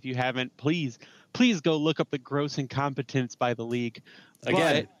seen, and if you haven't, please go look up the gross incompetence by the league.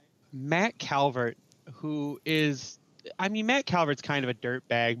 Again, but Matt Calvert, Matt Calvert's kind of a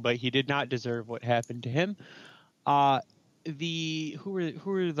dirtbag, but he did not deserve what happened to him. Who are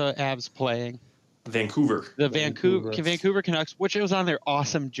the Avs playing? Vancouver. The Vancouver Canucks, which it was on their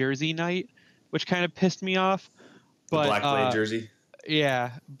awesome jersey night, which kind of pissed me off. But, the black blade jersey.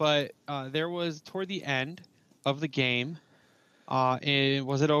 Yeah, but there was toward the end of the game.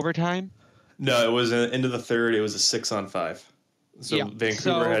 Was it overtime? No, it was into the third. It was a 6-on-5. So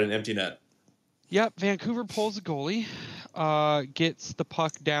Vancouver had an empty net. Yep, Vancouver pulls the goalie, gets the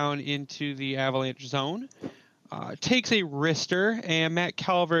puck down into the Avalanche zone, takes a wrister, and Matt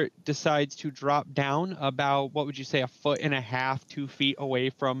Calvert decides to drop down about, what would you say, 1.5 feet, 2 feet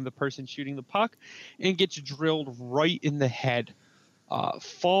away from the person shooting the puck, and gets drilled right in the head.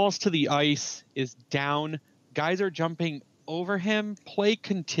 Falls to the ice, is down. Guys are jumping over him. Play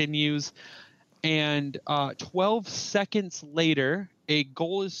continues. And 12 seconds later, a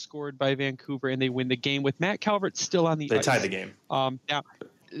goal is scored by Vancouver, and they win the game with Matt Calvert still on the ice. They tied the game. Now,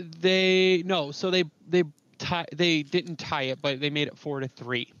 They no, so they didn't tie it, but they made it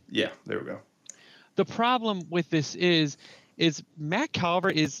 4-3. Yeah, there we go. The problem with this is Matt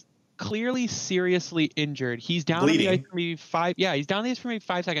Calvert is clearly seriously injured. He's down on the ice for maybe 5. Yeah, he's down on the ice for maybe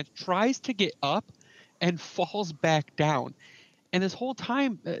 5 seconds. Tries to get up and falls back down. And this whole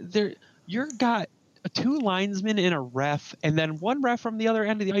time, you're got 2 linesmen and a ref, and then 1 ref from the other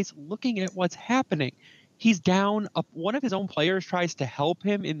end of the ice looking at what's happening. He's down. One of his own players tries to help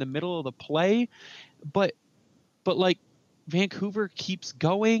him in the middle of the play, but like Vancouver keeps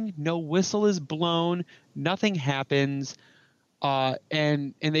going. No whistle is blown. Nothing happens,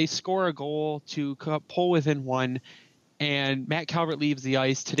 and they score a goal to pull within 1. And Matt Calvert leaves the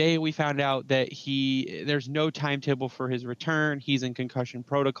ice. Today we found out that there's no timetable for his return. He's in concussion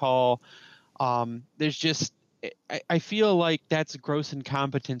protocol. There's just I feel like that's gross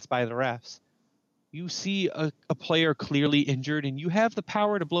incompetence by the refs. You see a player clearly injured and you have the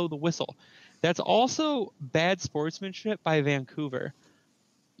power to blow the whistle. That's also bad sportsmanship by Vancouver.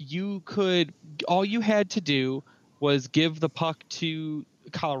 All you had to do was give the puck to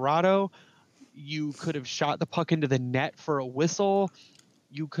Colorado. You could have shot the puck into the net for a whistle.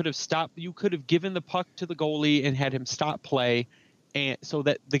 You could have given the puck to the goalie and had him stop play, and so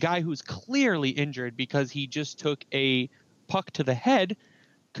that the guy who's clearly injured because he just took a puck to the head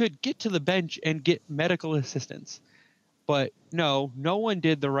could get to the bench and get medical assistance. But no one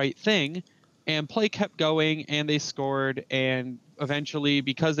did the right thing, and play kept going, and they scored, and eventually,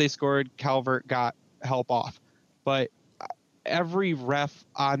 because they scored, Calvert got help off. But every ref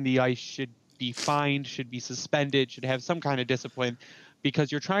on the ice should be fined, should be suspended, should have some kind of discipline,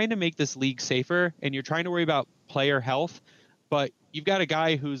 because you're trying to make this league safer and you're trying to worry about player health, but you've got a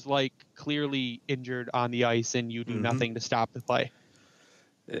guy who's like clearly injured on the ice and you do nothing to stop the play.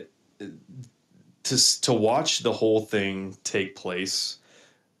 To watch the whole thing take place,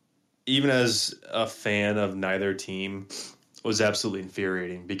 even as a fan of neither team, was absolutely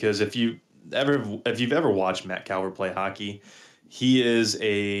infuriating, because if you've ever watched Matt Calvert play hockey, he is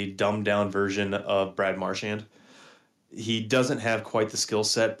a dumbed down version of Brad Marchand. He doesn't have quite the skill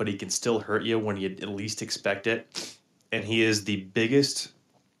set, but he can still hurt you when you at least expect it. And he is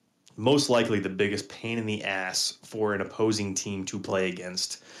most likely the biggest pain in the ass for an opposing team to play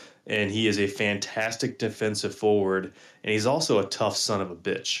against. And he is a fantastic defensive forward, and he's also a tough son of a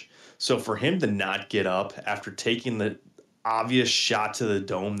bitch. So for him to not get up after taking the obvious shot to the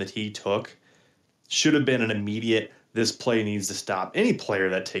dome that he took should have been an immediate, this play needs to stop. Any player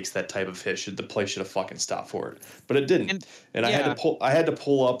that takes that type of hit, the play should have fucking stopped for it, but it didn't. And I had to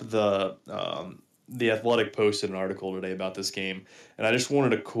pull up the Athletic posted an article today about this game, and I just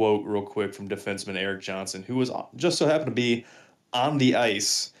wanted to quote real quick from defenseman Eric Johnson, who was just so happened to be on the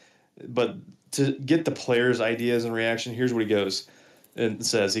ice. But to get the players' ideas and reaction, here's what he goes and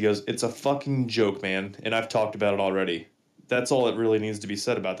says. He goes, "It's a fucking joke, man, and I've talked about it already." That's all that really needs to be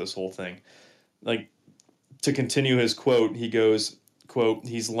said about this whole thing. Like, to continue his quote, he goes, quote,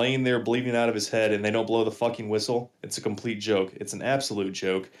 "He's laying there bleeding out of his head and they don't blow the fucking whistle. It's a complete joke. It's an absolute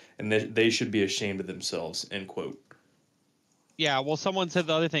joke, and they should be ashamed of themselves," end quote. Yeah, well, someone said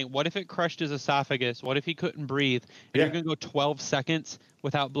the other thing. What if it crushed his esophagus? What if he couldn't breathe? And you're going to go 12 seconds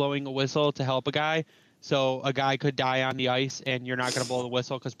without blowing a whistle to help a guy? So a guy could die on the ice and you're not going to blow the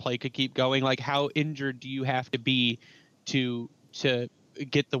whistle because play could keep going. Like, how injured do you have to be to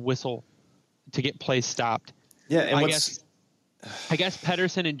get the whistle, to get play stopped? Yeah, and I guess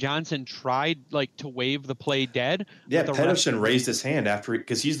Pedersen and Johnson tried to wave the play dead. Yeah, Pedersen raised his hand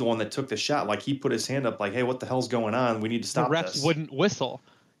because he's the one that took the shot. Like, he put his hand up like, "Hey, what the hell's going on? We need to stop this." The refs wouldn't whistle.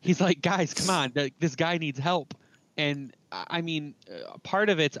 He's like, "Guys, come on. This guy needs help." And I mean, part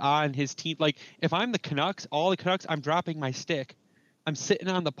of it's on his team. Like, if I'm the Canucks, I'm dropping my stick. I'm sitting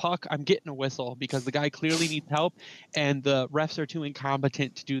on the puck. I'm getting a whistle because the guy clearly needs help, and the refs are too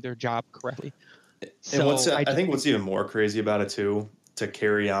incompetent to do their job correctly. And I think what's even more crazy about it too, to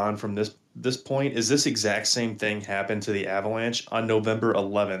carry on from this point, is this exact same thing happened to the Avalanche on November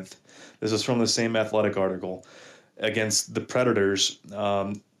 11th. This is from the same Athletic article against the Predators.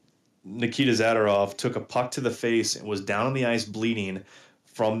 Nikita Zadorov took a puck to the face and was down on the ice bleeding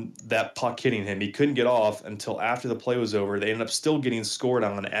from that puck hitting him. He couldn't get off until after the play was over. They ended up still getting scored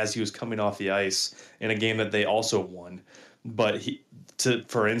on as he was coming off the ice in a game that they also won. But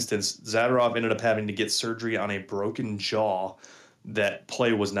for instance, Zadorov ended up having to get surgery on a broken jaw that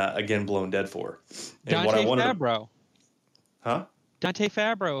play was not, again, blown dead for. And Fabbro. Huh? Dante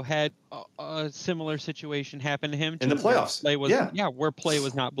Fabbro had a similar situation happen to him too, in the playoffs. Where play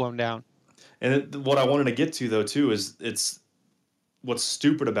was not blown down. And what I wanted to get to, though, too, is what's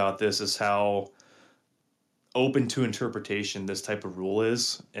stupid about this is how open to interpretation this type of rule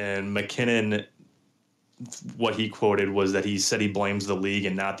is. And McKinnon, what he quoted was that he said he blames the league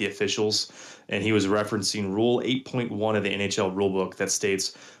and not the officials. And he was referencing Rule 8.1 of the NHL rulebook that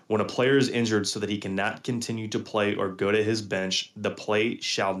states, when a player is injured so that he cannot continue to play or go to his bench, the play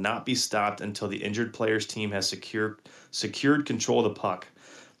shall not be stopped until the injured player's team has secured control of the puck.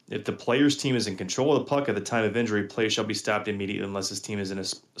 If the player's team is in control of the puck at the time of injury, play shall be stopped immediately unless his team is in a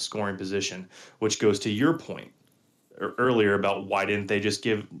scoring position, which goes to your point earlier about why didn't they just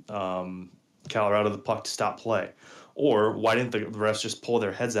give Colorado the puck to stop play? Or why didn't the refs just pull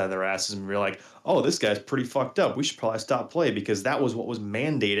their heads out of their asses and be like, oh, this guy's pretty fucked up. We should probably stop play, because that was what was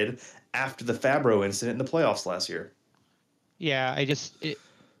mandated after the Fabbri incident in the playoffs last year. Yeah,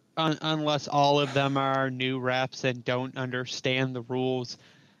 unless all of them are new refs and don't understand the rules,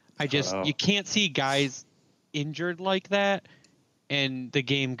 you can't see guys injured like that and the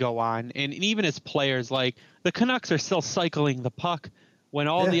game go on. And even as players, like the Canucks are still cycling the puck when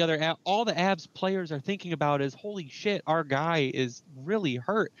all the Avs players are thinking about is, holy shit, our guy is really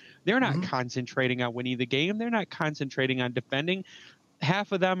hurt. They're not concentrating on winning the game. They're not concentrating on defending.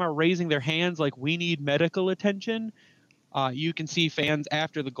 Half of them are raising their hands like, we need medical attention. You can see fans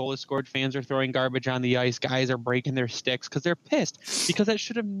after the goal is scored, fans are throwing garbage on the ice. Guys are breaking their sticks because they're pissed, because that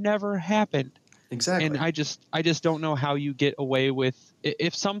should have never happened. Exactly. And I just don't know how you get away with,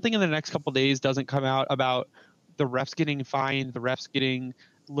 if something in the next couple of days doesn't come out about the refs getting fined, the refs getting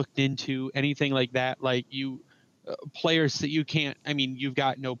looked into, anything like that, like players that you can't, I mean, you've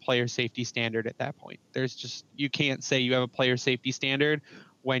got no player safety standard at that point. You can't say you have a player safety standard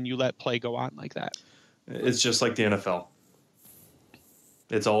when you let play go on like that. It's just like the NFL.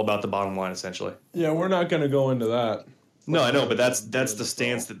 It's all about the bottom line, essentially. Yeah, we're not going to go into that. No, I know, but that's the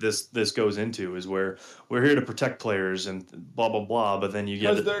stance that this goes into, is where we're here to protect players and blah blah blah. But then you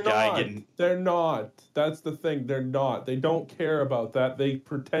get a guy getting. They're not. That's the thing. They're not. They don't care about that. They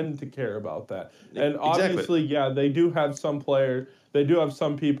pretend to care about that. And obviously, yeah, they do have some players. They do have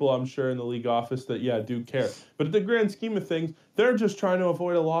some people, I'm sure, in the league office that do care. But in the grand scheme of things, they're just trying to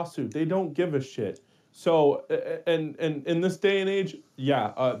avoid a lawsuit. They don't give a shit. So, and in this day and age,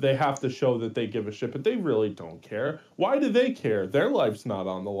 they have to show that they give a shit, but they really don't care. Why do they care? Their life's not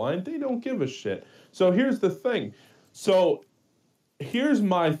on the line. They don't give a shit. So here's the thing. So here's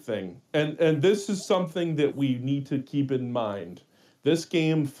my thing, and this is something that we need to keep in mind. This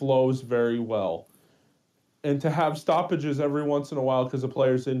game flows very well. And to have stoppages every once in a while because a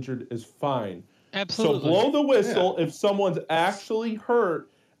player's injured is fine. Absolutely. So blow the whistle if someone's actually hurt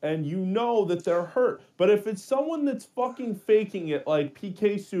and you know that they're hurt. But if it's someone that's fucking faking it, like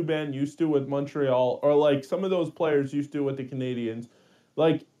PK Subban used to with Montreal, or like some of those players used to with the Canadiens,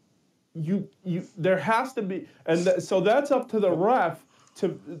 like there has to be, and so that's up to the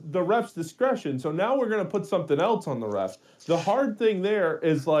ref's discretion. So now we're gonna put something else on the refs. The hard thing there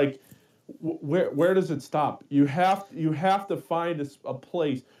is like, where does it stop? You have to find a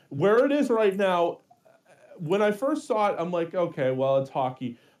place. Where it is right now, when I first saw it, I'm like, okay, well, it's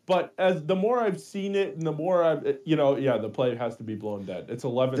hockey. But as the more I've seen it, and the more the play has to be blown dead. It's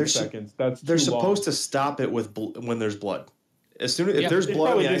 11 seconds. They're supposed to stop it when there's blood. As soon as if there's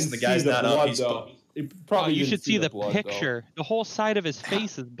blood on the ice and the guy's not up, he's probably you should see the picture. The whole side of his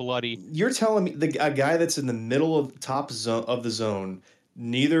face is bloody. You're telling me a guy that's in the middle of of the zone,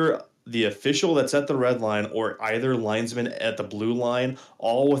 neither the official that's at the red line or either linesman at the blue line,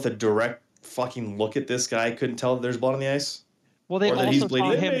 all with a direct fucking look at this guy, couldn't tell that there's blood on the ice? Well, they also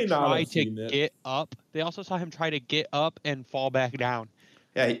saw him try to get up. They also saw him try to get up and fall back down.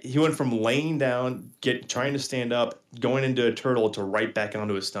 Yeah, he went from laying down, trying to stand up, going into a turtle to right back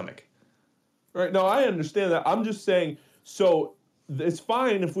onto his stomach. Right. No, I understand that. I'm just saying, so it's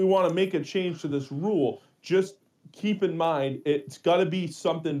fine if we want to make a change to this rule. Just keep in mind, it's got to be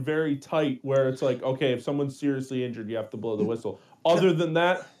something very tight where it's like, okay, if someone's seriously injured, you have to blow the whistle. Other than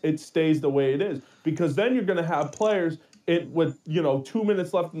that, it stays the way it is. Because then you're going to have players with 2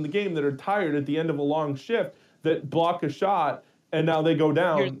 minutes left in the game that are tired at the end of a long shift that block a shot, and now they go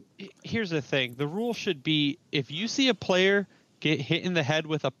down. Here's the thing. The rule should be, if you see a player get hit in the head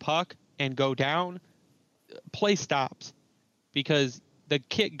with a puck and go down, play stops. Because the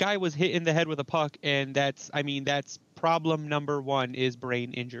guy was hit in the head with a puck, and that's problem number one is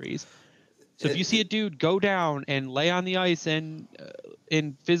brain injuries. So if you see a dude go down and lay on the ice and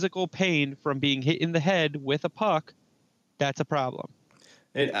in physical pain from being hit in the head with a puck, that's a problem.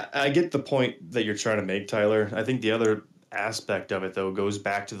 And I get the point that you're trying to make, Tyler. I think the other aspect of it, though, goes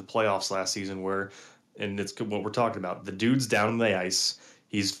back to the playoffs last season and it's what we're talking about. The dude's down on the ice.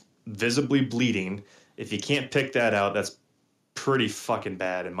 He's visibly bleeding. If you can't pick that out, that's pretty fucking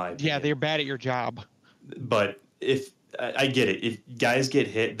bad in my opinion. Yeah, they're bad at your job. But if I get it, if guys get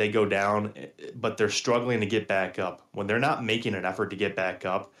hit, they go down, but they're struggling to get back up. When they're not making an effort to get back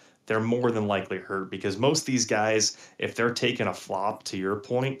up, they're more than likely hurt because most of these guys, if they're taking a flop, to your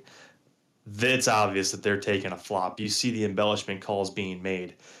point, it's obvious that they're taking a flop. You see the embellishment calls being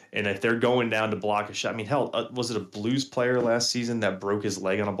made. And if they're going down to block a shot, I mean, hell, was it a Blues player last season that broke his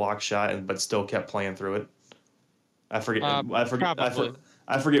leg on a block shot but still kept playing through it? I forget.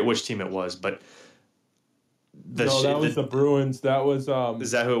 I forget which team it was, but that was the Bruins. That was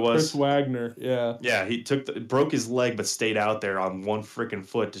is that who it was? Chris Wagner. Yeah. Yeah, he broke his leg but stayed out there on one freaking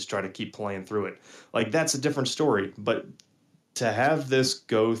foot to try to keep playing through it. Like, that's a different story. But to have this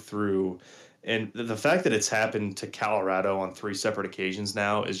go through, and the fact that it's happened to Colorado on 3 separate occasions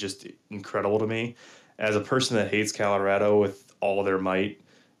now is just incredible to me. As a person that hates Colorado with all their might,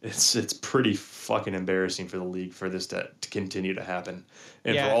 it's pretty fucking embarrassing for the league for this to continue to happen.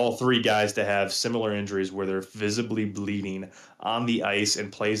 And for all 3 guys to have similar injuries where they're visibly bleeding on the ice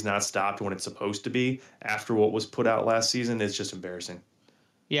and plays not stopped when it's supposed to be after what was put out last season, it's just embarrassing.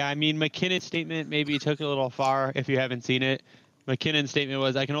 Yeah, I mean, McKinnon's statement maybe took it a little far if you haven't seen it. McKinnon's statement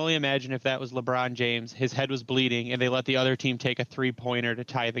was, I can only imagine if that was LeBron James, his head was bleeding, and they let the other team take a 3-pointer to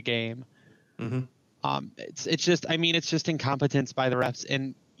tie the game. Mm-hmm. It's just incompetence by the refs,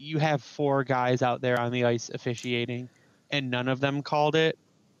 and you have 4 guys out there on the ice officiating, and none of them called it.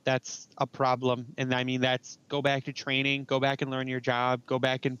 That's a problem. And I mean, that's go back to training, go back and learn your job, go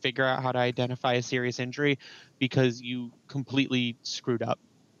back and figure out how to identify a serious injury because you completely screwed up,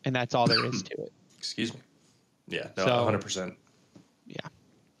 and that's all there is to it. Excuse me. Yeah, no, 100%. Yeah.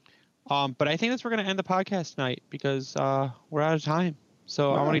 But I think that's where we're going to end the podcast tonight because we're out of time.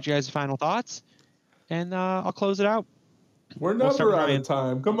 So I want to get you guys' final thoughts, and I'll close it out. We're never out of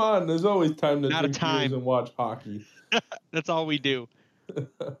time. Come on, there's always time to drink beers and watch hockey. That's all we do.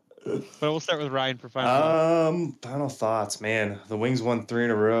 But we'll start with Ryan for final Final thoughts, man. The Wings won 3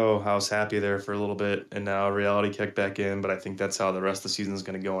 in a row. I was happy there for a little bit, and now reality kicked back in, but I think that's how the rest of the season is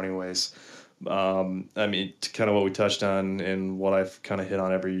going to go anyways. I mean, kind of what we touched on and what I've kind of hit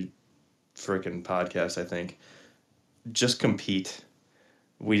on every freaking podcast, I think. Just compete.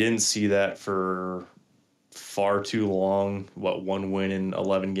 We didn't see that for far too long. 1 win in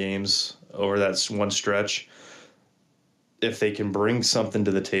 11 games over that one stretch. If they can bring something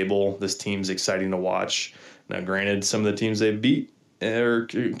to the table, this team's exciting to watch. Now, granted, some of the teams they've beat or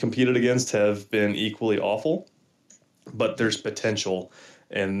competed against have been equally awful, but there's potential.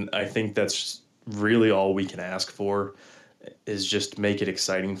 And I think that's really all we can ask for is just make it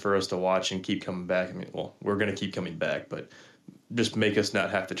exciting for us to watch and keep coming back. I mean, well, we're going to keep coming back, but just make us not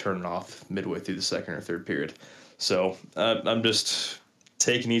have to turn it off midway through the second or third period. So I'm just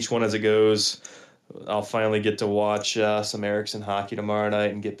taking each one as it goes. I'll finally get to watch some Eriksson hockey tomorrow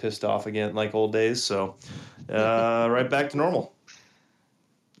night and get pissed off again like old days. So right back to normal.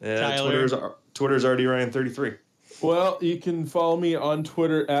 Twitter's already Ryan 33. Well, you can follow me on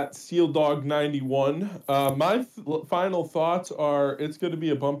Twitter at SealDog91. My final thoughts are: it's going to be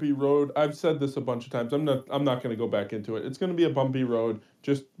a bumpy road. I've said this a bunch of times. I'm not going to go back into it. It's going to be a bumpy road.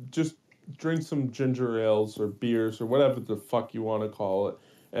 Just drink some ginger ales or beers or whatever the fuck you want to call it,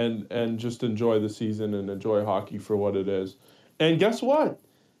 and just enjoy the season and enjoy hockey for what it is. And guess what?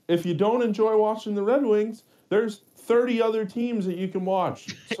 If you don't enjoy watching the Red Wings, there's 30 other teams that you can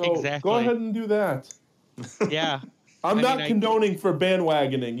watch. So exactly. Go ahead and do that. Yeah. I'm not condoning for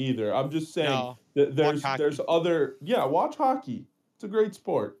bandwagoning either. I'm just saying that there's other... Yeah, watch hockey. It's a great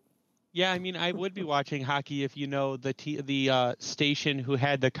sport. Yeah, I mean, I would be watching hockey if the station who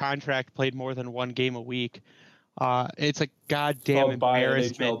had the contract played more than 1 game a week. It's a goddamn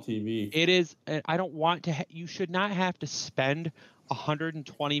embarrassment. TV. It is. I don't want to. You should not have to spend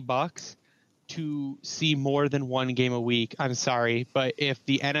 $120 to see more than 1 game a week. I'm sorry, but if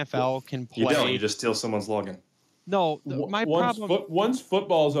the NFL can play, you don't. You just steal someone's login. No, my problem. Once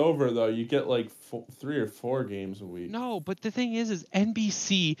football's over, though, you get like 3 or 4 games a week. No, but the thing is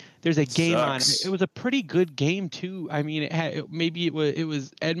NBC. There's a game on. It was a pretty good game too. I mean, it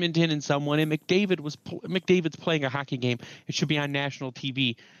was Edmonton and someone, and McDavid's playing a hockey game. It should be on national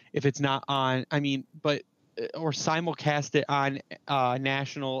TV. If it's not on, I mean, or simulcast it on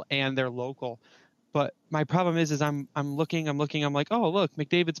national and their local. But my problem is I'm looking, I'm like, oh, look,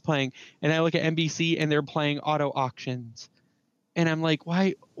 McDavid's playing. And I look at NBC and they're playing auto auctions. And I'm like,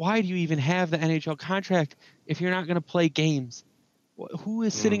 why do you even have the NHL contract if you're not going to play games? Who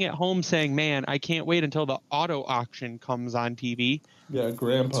is sitting at home saying, man, I can't wait until the auto auction comes on TV? Yeah,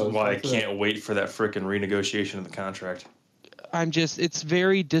 grandpa. That's why I can't wait for that frickin' renegotiation of the contract. It's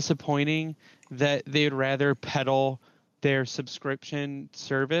very disappointing that they'd rather peddle their subscription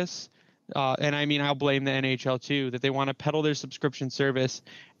service and I mean, I'll blame the NHL too, that they want to peddle their subscription service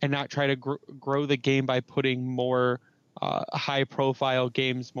and not try to grow the game by putting more high-profile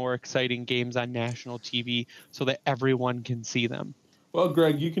games, more exciting games on national TV so that everyone can see them. Well,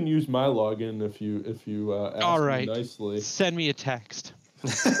 Greg, you can use my login if you ask All right. me nicely. Send me a text.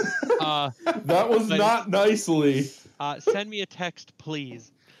 That was not nicely. Send me a text,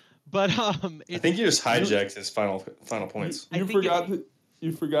 please. But I think you just hijacked his final points.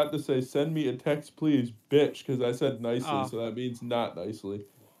 You forgot to say, send me a text, please, bitch, because I said nicely, so that means not nicely.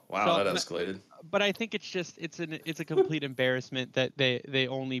 Wow, that escalated. But I think it's a complete embarrassment that they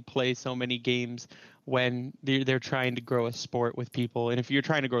only play so many games when they're trying to grow a sport with people. And if you're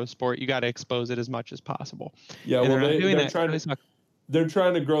trying to grow a sport, you got to expose it as much as possible. Yeah, well, they're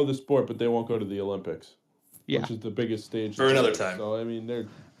trying to grow the sport, but they won't go to the Olympics, which is the biggest stage for another time. So I mean, they're.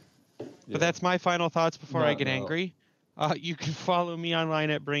 But that's my final thoughts before I get angry. You can follow me online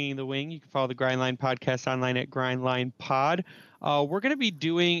at Bringing the Wing. You can follow the Grindline Podcast online at Grindline Pod. We're going to be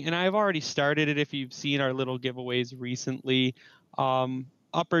doing, and I've already started it if you've seen our little giveaways recently.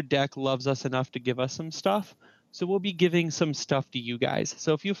 Upper Deck loves us enough to give us some stuff. So we'll be giving some stuff to you guys.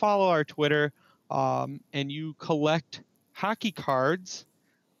 So if you follow our Twitter and you collect hockey cards,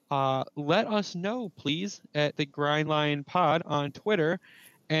 let us know, please, at the Grindline Pod on Twitter,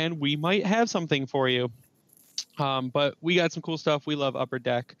 and we might have something for you. But we got some cool stuff. We love Upper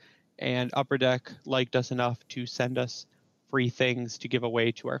Deck, and Upper Deck liked us enough to send us free things to give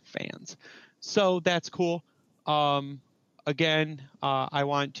away to our fans. So that's cool. Again, I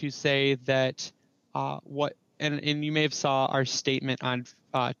want to say that and you may have saw our statement on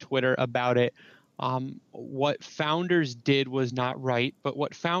Twitter about it. What Founders did was not right, but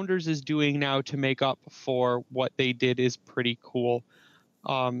what Founders is doing now to make up for what they did is pretty cool.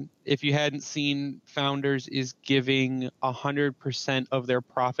 If you hadn't seen, Founders is giving 100% of their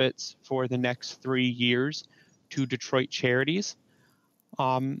profits for the next 3 years to Detroit charities,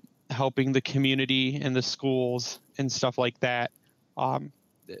 helping the community and the schools and stuff like that.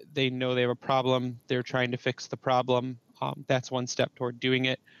 They know they have a problem. They're trying to fix the problem. That's one step toward doing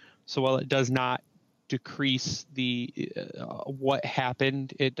it. So while it does not decrease what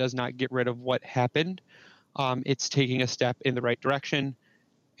happened, it does not get rid of what happened. It's taking a step in the right direction.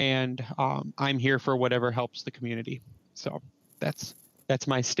 And I'm here for whatever helps the community. So that's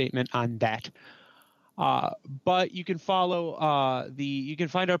my statement on that. But you can follow you can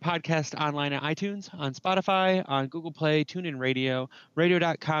find our podcast online at iTunes, on Spotify, on Google Play, TuneIn Radio,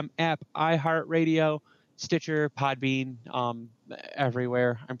 radio.com app, iHeartRadio, Stitcher, Podbean,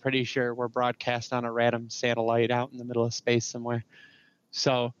 everywhere. I'm pretty sure we're broadcast on a random satellite out in the middle of space somewhere.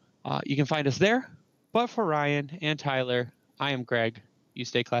 So you can find us there. But for Ryan and Tyler, I am Greg. You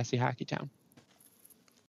stay classy, Hockey Town.